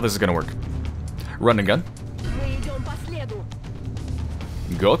 here's how this is gonna work. Run and gun.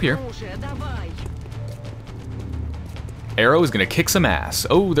 Go up here. Arrow is gonna kick some ass.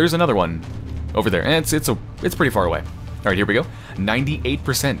 Oh, there's another one over there. And it's pretty far away. All right, here we go.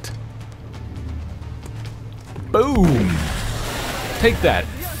 98%. Boom! Take that,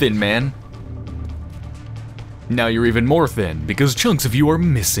 thin man. Now you're even more thin, because chunks of you are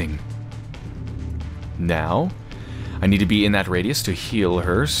missing. Now, I need to be in that radius to heal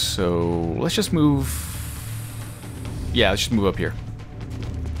her, so let's just move... Yeah, let's just move up here.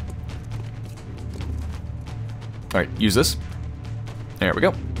 Alright, use this. There we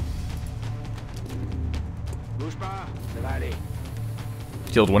go.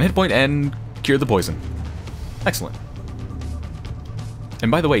 Healed 1 hit point and cured the poison. Excellent. And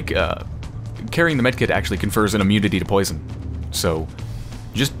by the way, carrying the medkit actually confers an immunity to poison. So,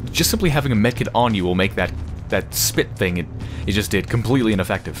 just simply having a medkit on you will make that spit thing it just did completely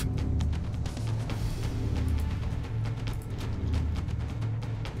ineffective.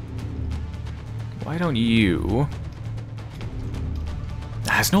 Why don't you...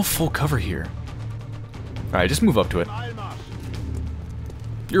 There's no full cover here. Alright, just move up to it.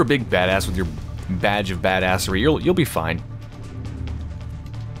 You're a big badass with your badge of badassery. You'll be fine.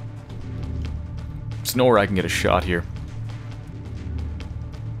 Just know where I can get a shot here.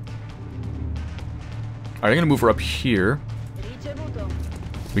 Alright, I'm gonna move her up here.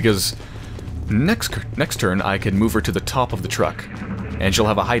 Because next turn I can move her to the top of the truck. And she'll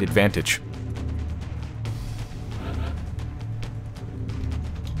have a height advantage.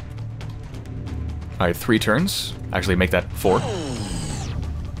 Alright, 3 turns. Actually, make that 4.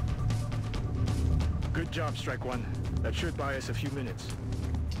 Good job, Strike One. That should buy us a few minutes.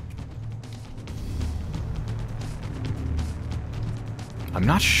 I'm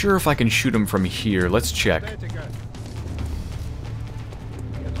not sure if I can shoot him from here. Let's check.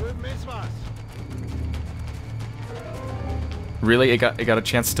 Really? It got a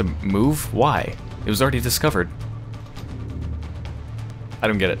chance to move? Why? It was already discovered. I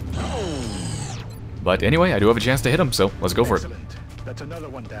don't get it. But anyway, I do have a chance to hit him, so let's go for it. That's another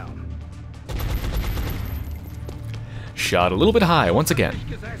one down. Shot a little bit high once again.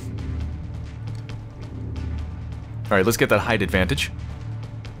 Alright, let's get that height advantage.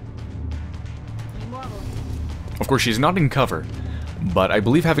 Of course, she's not in cover, but I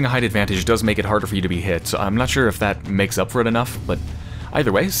believe having a height advantage does make it harder for you to be hit, so I'm not sure if that makes up for it enough, but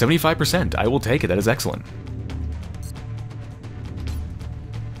either way, 75%. I will take it. That is excellent.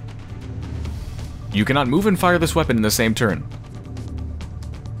 You cannot move and fire this weapon in the same turn.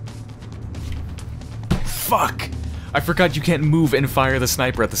 Fuck! I forgot you can't move and fire the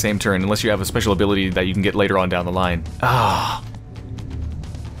sniper at the same turn unless you have a special ability that you can get later on down the line. Ah.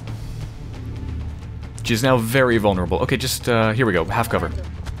 She's now very vulnerable. Okay, just, here we go. Half cover.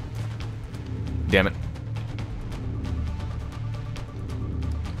 Damn it.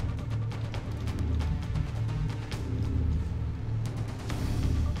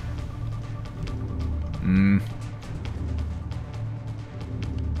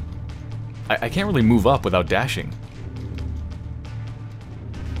 I can't really move up without dashing.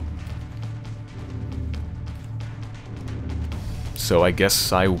 So I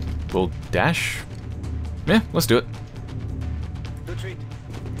guess I will dash? Yeah, let's do it. Retreat.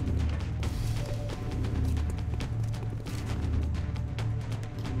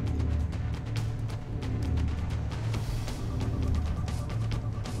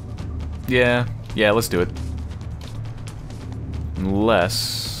 Yeah, let's do it.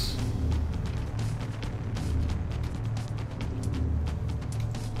 Unless...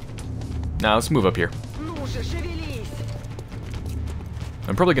 Now let's move up here.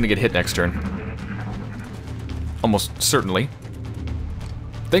 I'm probably gonna get hit next turn. Almost certainly.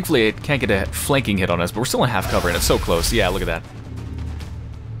 Thankfully, it can't get a flanking hit on us, but we're still in half cover, and it's so close. Yeah, look at that.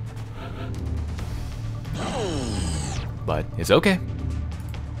 But it's okay.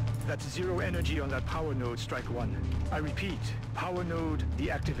 That's zero energy on that power node, Strike 1. I repeat, power node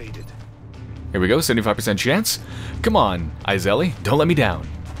deactivated. Here we go, 75% chance. Come on, Izelli, don't let me down.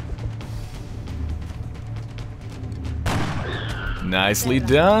 Nicely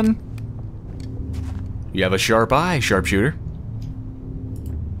done. You have a sharp eye, sharpshooter.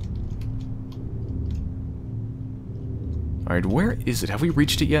 Alright, where is it? Have we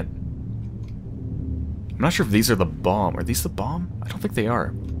reached it yet? I'm not sure if these are the bomb. Are these the bomb? I don't think they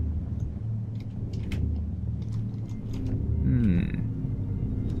are.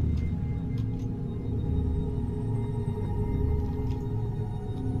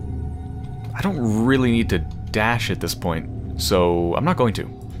 I don't really need to dash at this point, so I'm not going to.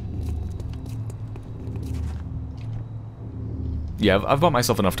 Yeah, I've bought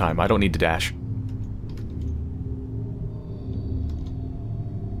myself enough time. I don't need to dash.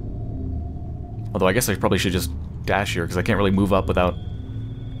 Although I guess I probably should just dash here, because I can't really move up without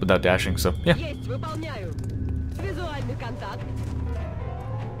dashing, so yeah.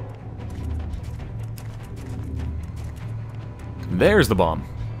 There's the bomb.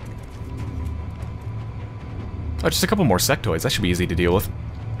 Oh, just a couple more sectoids. That should be easy to deal with.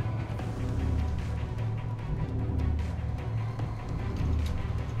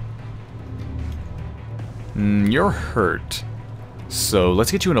 You're hurt. So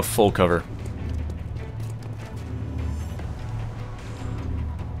let's get you in a full cover.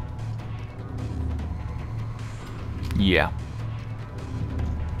 Yeah.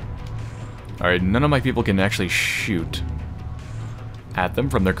 Alright, none of my people can actually shoot at them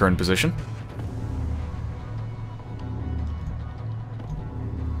from their current position.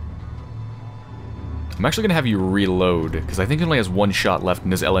 I'm actually going to have you reload, because I think he only has one shot left in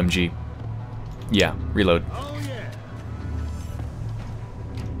his LMG. Yeah, reload. Oh, yeah.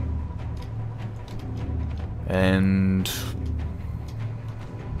 And...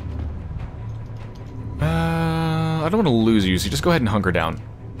 I don't want to lose you, so just go ahead and hunker down.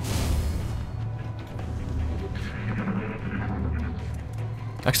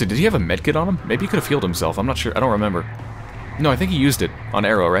 Actually, did he have a medkit on him? Maybe he could have healed himself, I'm not sure, I don't remember. No, I think he used it on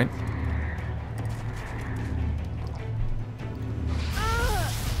Arrow, right?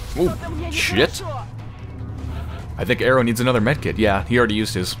 Ooh, shit. I think Arrow needs another medkit. Yeah, he already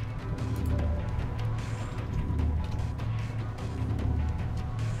used his.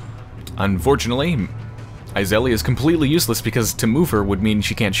 Unfortunately, Izelli is completely useless because to move her would mean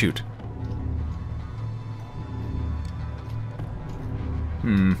she can't shoot.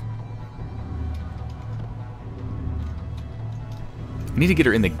 I need to get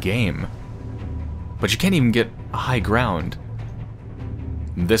her in the game. But you can't even get a high ground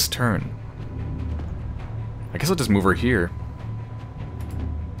this turn. I guess I'll just move her here.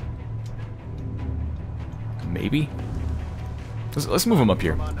 Maybe? Let's move him up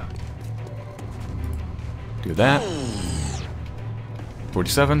here. Do that.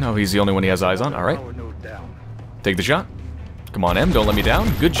 47. Oh, he's the only one he has eyes on. Alright. Take the shot. Come on, M. Don't let me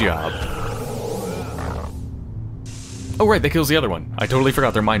down. Good job. Oh, right. That kills the other one. I totally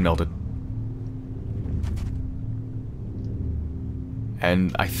forgot their mind melted.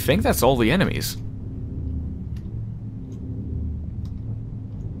 And I think that's all the enemies.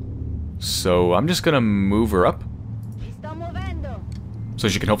 So I'm just gonna move her up. So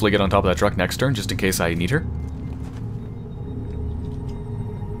she can hopefully get on top of that truck next turn, just in case I need her.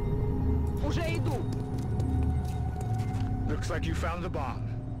 Looks like you found the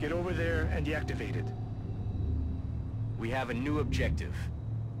bomb. Get over there and deactivate it. We have a new objective.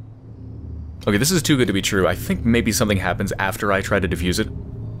 Okay, this is too good to be true. I think maybe something happens after I try to defuse it.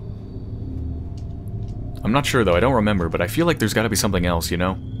 I'm not sure though, I don't remember, but I feel like there's gotta be something else, you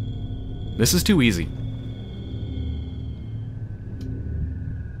know? This is too easy.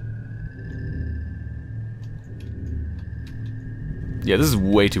 Yeah, this is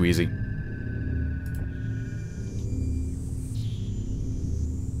way too easy.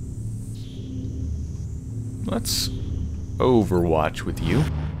 Let's Overwatch with you.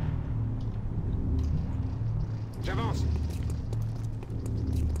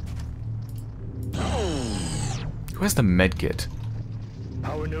 Who has the medkit?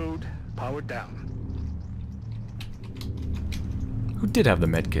 Power node, powered down. Who did have the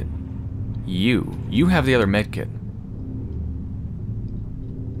medkit? You. You have the other medkit.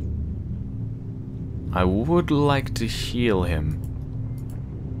 I would like to heal him.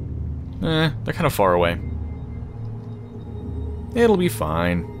 They're kind of far away. It'll be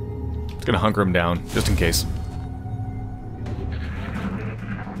fine. Just gonna hunker him down, just in case.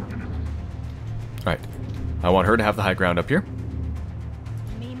 Alright. I want her to have the high ground up here.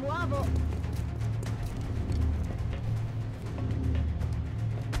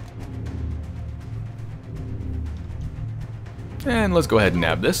 And let's go ahead and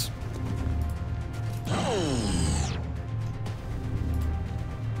nab this.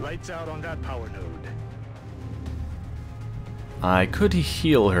 Lights out on that power node. I could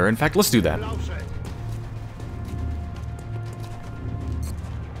heal her. In fact, let's do that.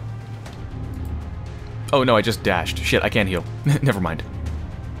 Oh no, I just dashed. Shit, I can't heal. Never mind.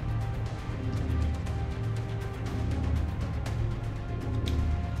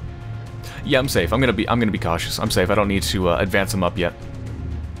 Yeah, I'm safe. I'm gonna be cautious. I'm safe. I don't need to advance him up yet.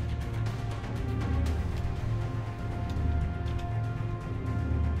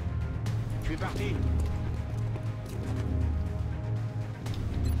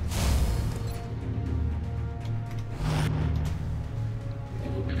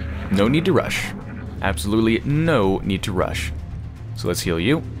 No need to rush. Absolutely no need to rush. So let's heal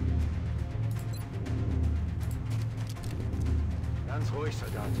you.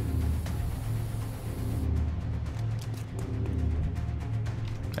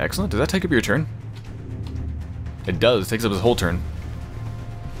 Excellent. Does that take up your turn? It does. It takes up his whole turn.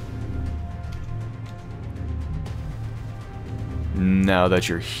 Now that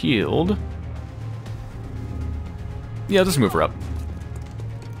you're healed... Yeah, just move her up.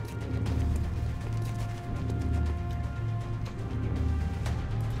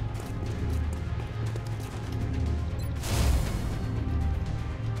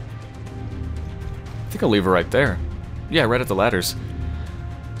 I think I'll leave her right there. Yeah, right at the ladders.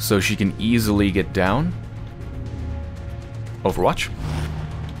 So she can easily get down. Overwatch.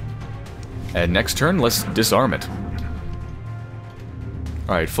 And next turn, let's disarm it.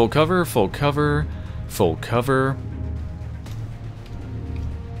 Alright, full cover, full cover, full cover.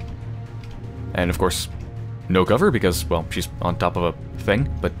 And of course, no cover because, well, she's on top of a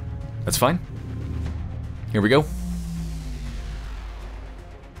thing, but that's fine. Here we go.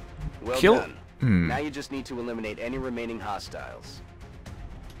 Well Kill. Done. Now you just need to eliminate any remaining hostiles.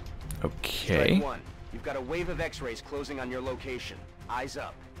 Okay. Strike one. You've got a wave of X-rays closing on your location. Eyes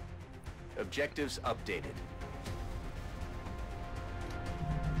up. Objectives updated.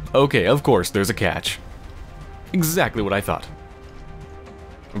 Okay, of course, there's a catch. Exactly what I thought.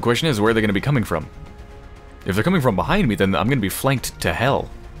 The question is, where are they going to be coming from? If they're coming from behind me, then I'm going to be flanked to hell.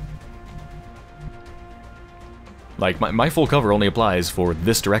 Like, my full cover only applies for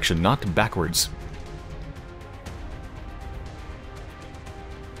this direction, not backwards.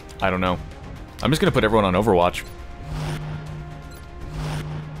 I don't know. I'm just going to put everyone on Overwatch.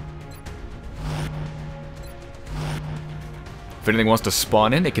 If anything wants to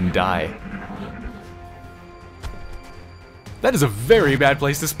spawn in, it can die. That is a very bad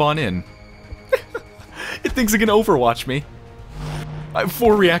place to spawn in. It thinks it can Overwatch me. I have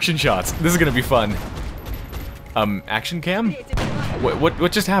 4 reaction shots. This is gonna be fun. Action cam?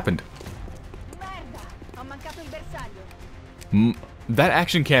 What just happened? That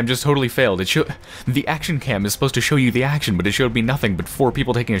action cam just totally failed. The action cam is supposed to show you the action, but it showed me nothing but 4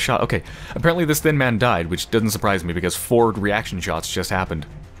 people taking a shot. Okay, apparently this thin man died, which doesn't surprise me because 4 reaction shots just happened.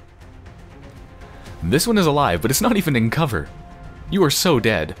 This one is alive, but it's not even in cover. You are so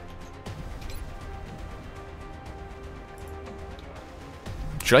dead.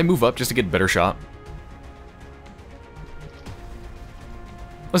 Should I move up just to get a better shot?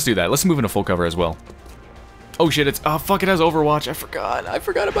 Let's do that. Let's move into full cover as well. Oh shit, it's... Oh fuck, it has Overwatch. I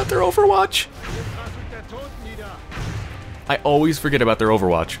forgot about their Overwatch. I always forget about their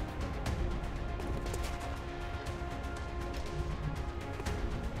Overwatch.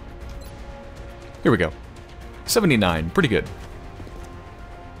 Here we go. 79, pretty good.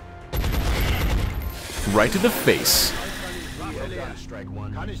 Right to the face. Well done, Strike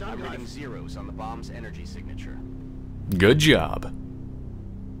One. I'm reading zeros on the bomb's energy signature. Good job.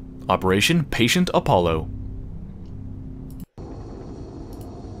 Operation Patient Apollo.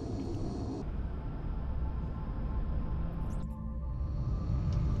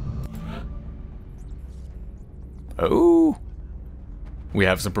 Oh, we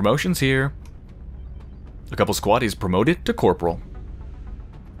have some promotions here. A couple squaddies promoted to corporal.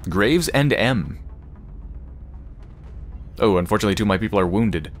 Graves and M. Oh, unfortunately 2 of my people are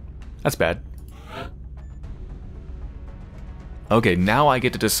wounded. That's bad. Okay, now I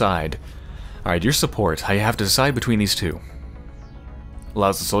get to decide. Alright, your support. I have to decide between these 2.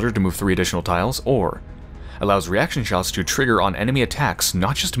 Allows the soldier to move 3 additional tiles, or allows reaction shots to trigger on enemy attacks,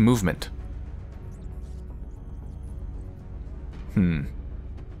 not just movement.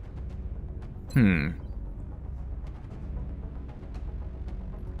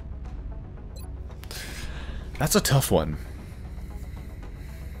 That's a tough one.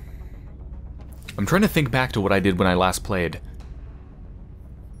 I'm trying to think back to what I did when I last played.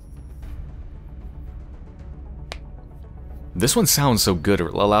 This one sounds so good.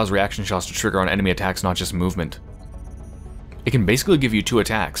 It allows reaction shots to trigger on enemy attacks, not just movement. It can basically give you 2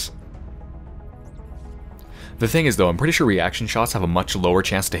 attacks. The thing is, though, I'm pretty sure reaction shots have a much lower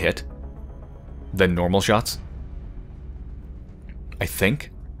chance to hit than normal shots. I think.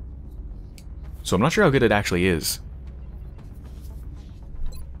 So I'm not sure how good it actually is.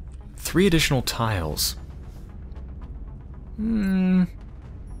 3 additional tiles. I'm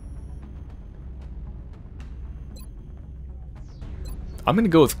gonna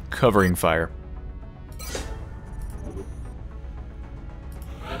go with covering fire.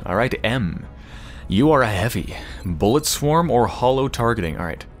 Alright, M. You are a heavy. Bullet swarm or hollow targeting.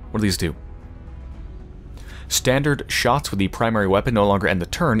 Alright, what do these do? Standard shots with the primary weapon no longer end the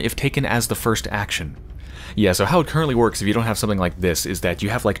turn if taken as the first action. Yeah, so how it currently works if you don't have something like this is that you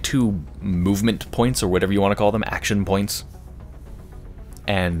have like 2 movement points, or whatever you want to call them, action points.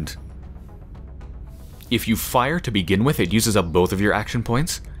 And if you fire to begin with, it uses up both of your action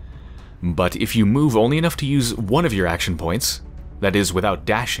points. But if you move only enough to use one of your action points, that is without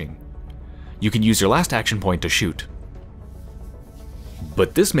dashing, you can use your last action point to shoot.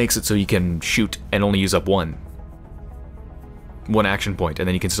 But this makes it so you can shoot and only use up one action point, and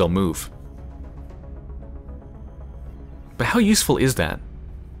then you can still move. But how useful is that?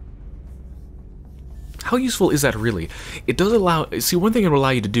 How useful is that really? It does allow... See, one thing it will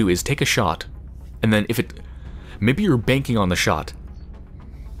allow you to do is take a shot, and then if it... Maybe you're banking on the shot,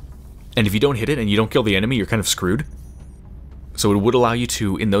 and if you don't hit it and you don't kill the enemy, you're kind of screwed. So it would allow you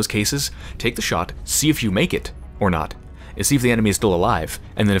to, in those cases, take the shot, see if you make it or not, and see if the enemy is still alive.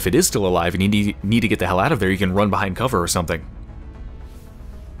 And then if it is still alive and you need to get the hell out of there, you can run behind cover or something.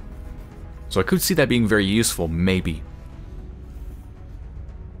 So I could see that being very useful, maybe.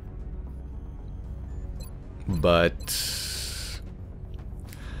 But...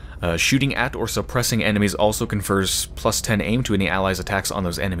 shooting at or suppressing enemies also confers +10 aim to any allies' attacks on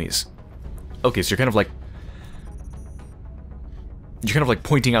those enemies. Okay, so you're kind of like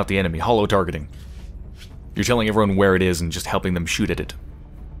pointing out the enemy, hollow targeting. You're telling everyone where it is and just helping them shoot at it.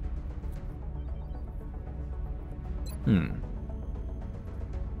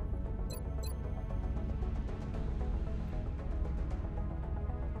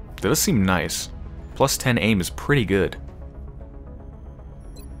 That does seem nice. +10 aim is pretty good.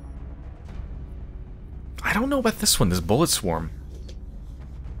 I don't know about this one, this bullet swarm.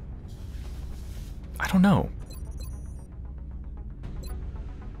 I don't know.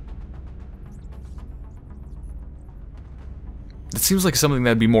 It seems like something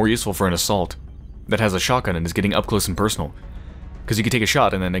that'd be more useful for an assault that has a shotgun and is getting up close and personal. Because you can take a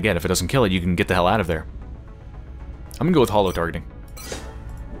shot, and then again, if it doesn't kill it, you can get the hell out of there. I'm gonna go with hollow targeting.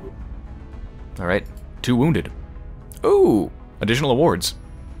 Alright, 2 wounded. Ooh, additional awards.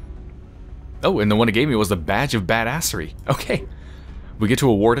 Oh, and the one it gave me was the Badge of Badassery. Okay, we get to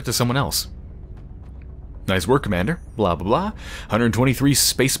award it to someone else. Nice work, Commander. Blah, blah, blah. 123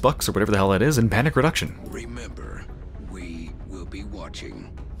 space bucks, or whatever the hell that is, and panic reduction. Remember, we will be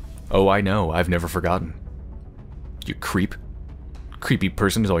watching. Oh, I know. I've never forgotten. You creep. Creepy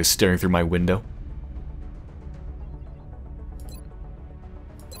person is always staring through my window.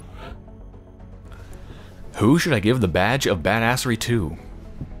 Who should I give the Badge of Badassery to?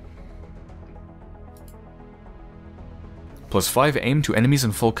 +5 aim to enemies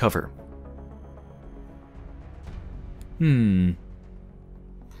in full cover.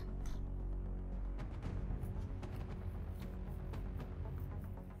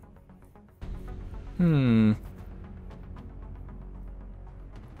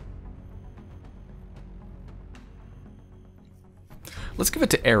 Let's give it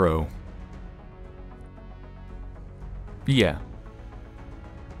to Arrow. Yeah.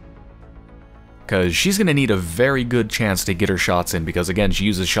 Because she's going to need a very good chance to get her shots in, because again, she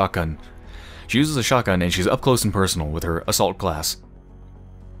uses shotgun. She uses a shotgun and she's up close and personal with her assault class.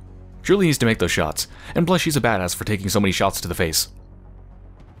 She really needs to make those shots. And plus she's a badass for taking so many shots to the face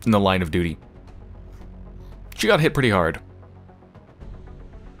in the line of duty. She got hit pretty hard.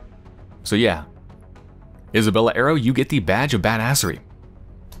 So yeah. Isabella Arrow, you get the Badge of Badassery.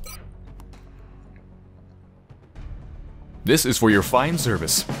 This is for your fine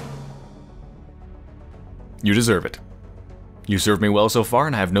service. You deserve it. You served me well so far,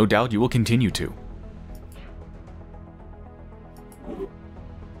 and I have no doubt you will continue to.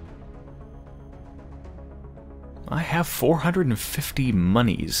 I have 450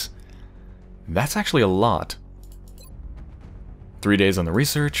 monies. That's actually a lot. 3 days on the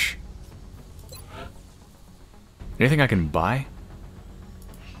research. Anything I can buy?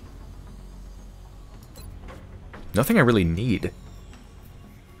 Nothing I really need.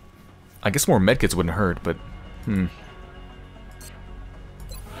 I guess more medkits wouldn't hurt, but...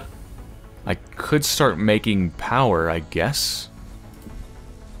 could start making power, I guess.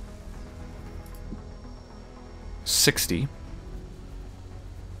 60.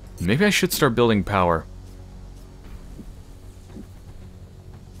 Maybe I should start building power.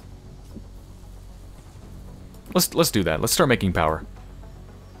 Let's do that. Let's start making power.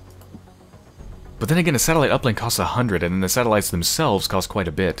 But then again, a satellite uplink costs 100, and then the satellites themselves cost quite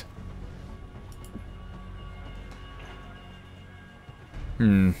a bit.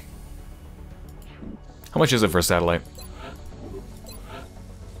 How much is it for a satellite?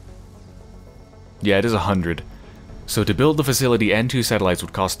 Yeah, it is 100. So to build the facility and 2 satellites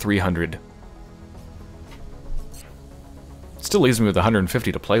would cost 300. Still leaves me with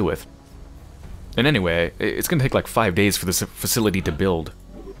 150 to play with. And anyway, it's going to take like 5 days for this facility to build.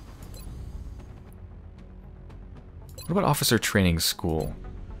 What about Officer Training School?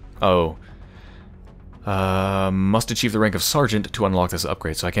 Oh. Must achieve the rank of Sergeant to unlock this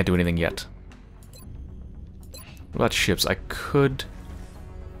upgrade, so I can't do anything yet. What about ships? I could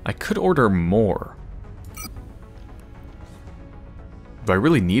order more. Do I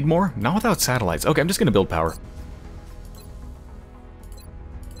really need more? Not without satellites. Okay, I'm just gonna build power.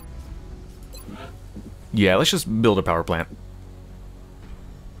 Yeah, let's just build a power plant.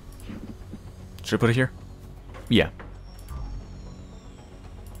 Should I put it here? Yeah.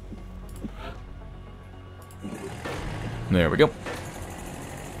 There we go.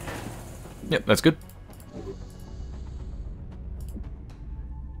 Yep, that's good.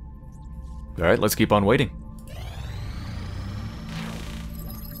 Alright, let's keep on waiting.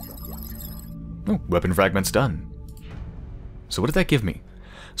 Oh, weapon fragments done. So what did that give me?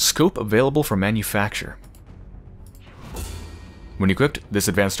 Scope available for manufacture. When equipped, this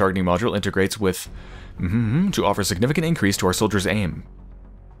advanced targeting module integrates with to offer significant increase to our soldiers' aim.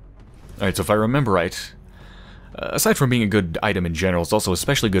 Alright, so if I remember right, aside from being a good item in general, it's also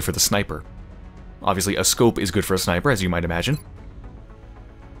especially good for the sniper. Obviously, a scope is good for a sniper, as you might imagine.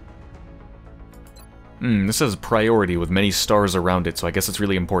 This says priority with many stars around it, so I guess it's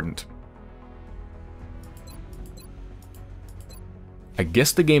really important. I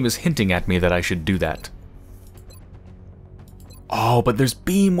guess the game is hinting at me that I should do that. Oh, but there's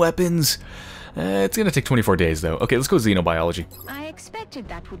beam weapons! It's gonna take 24 days, though. Okay, let's go xenobiology. I expected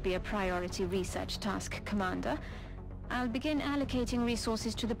that would be a priority research task, Commander. I'll begin allocating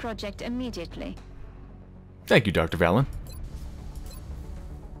resources to the project immediately. Thank you, Dr. Valen.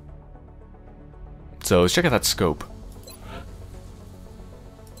 So, let's check out that scope.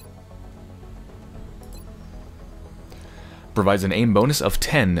 Provides an aim bonus of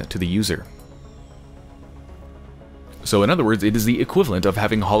 10 to the user. So in other words, it is the equivalent of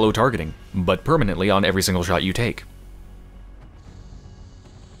having hollow targeting, but permanently on every single shot you take.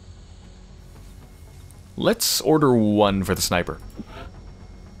 Let's order 1 for the sniper.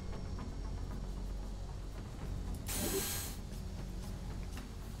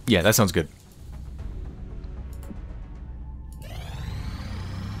 Yeah, that sounds good.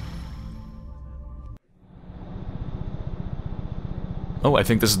 Oh, I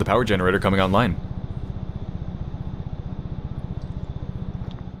think this is the power generator coming online.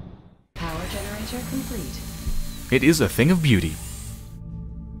 Power generator complete. It is a thing of beauty.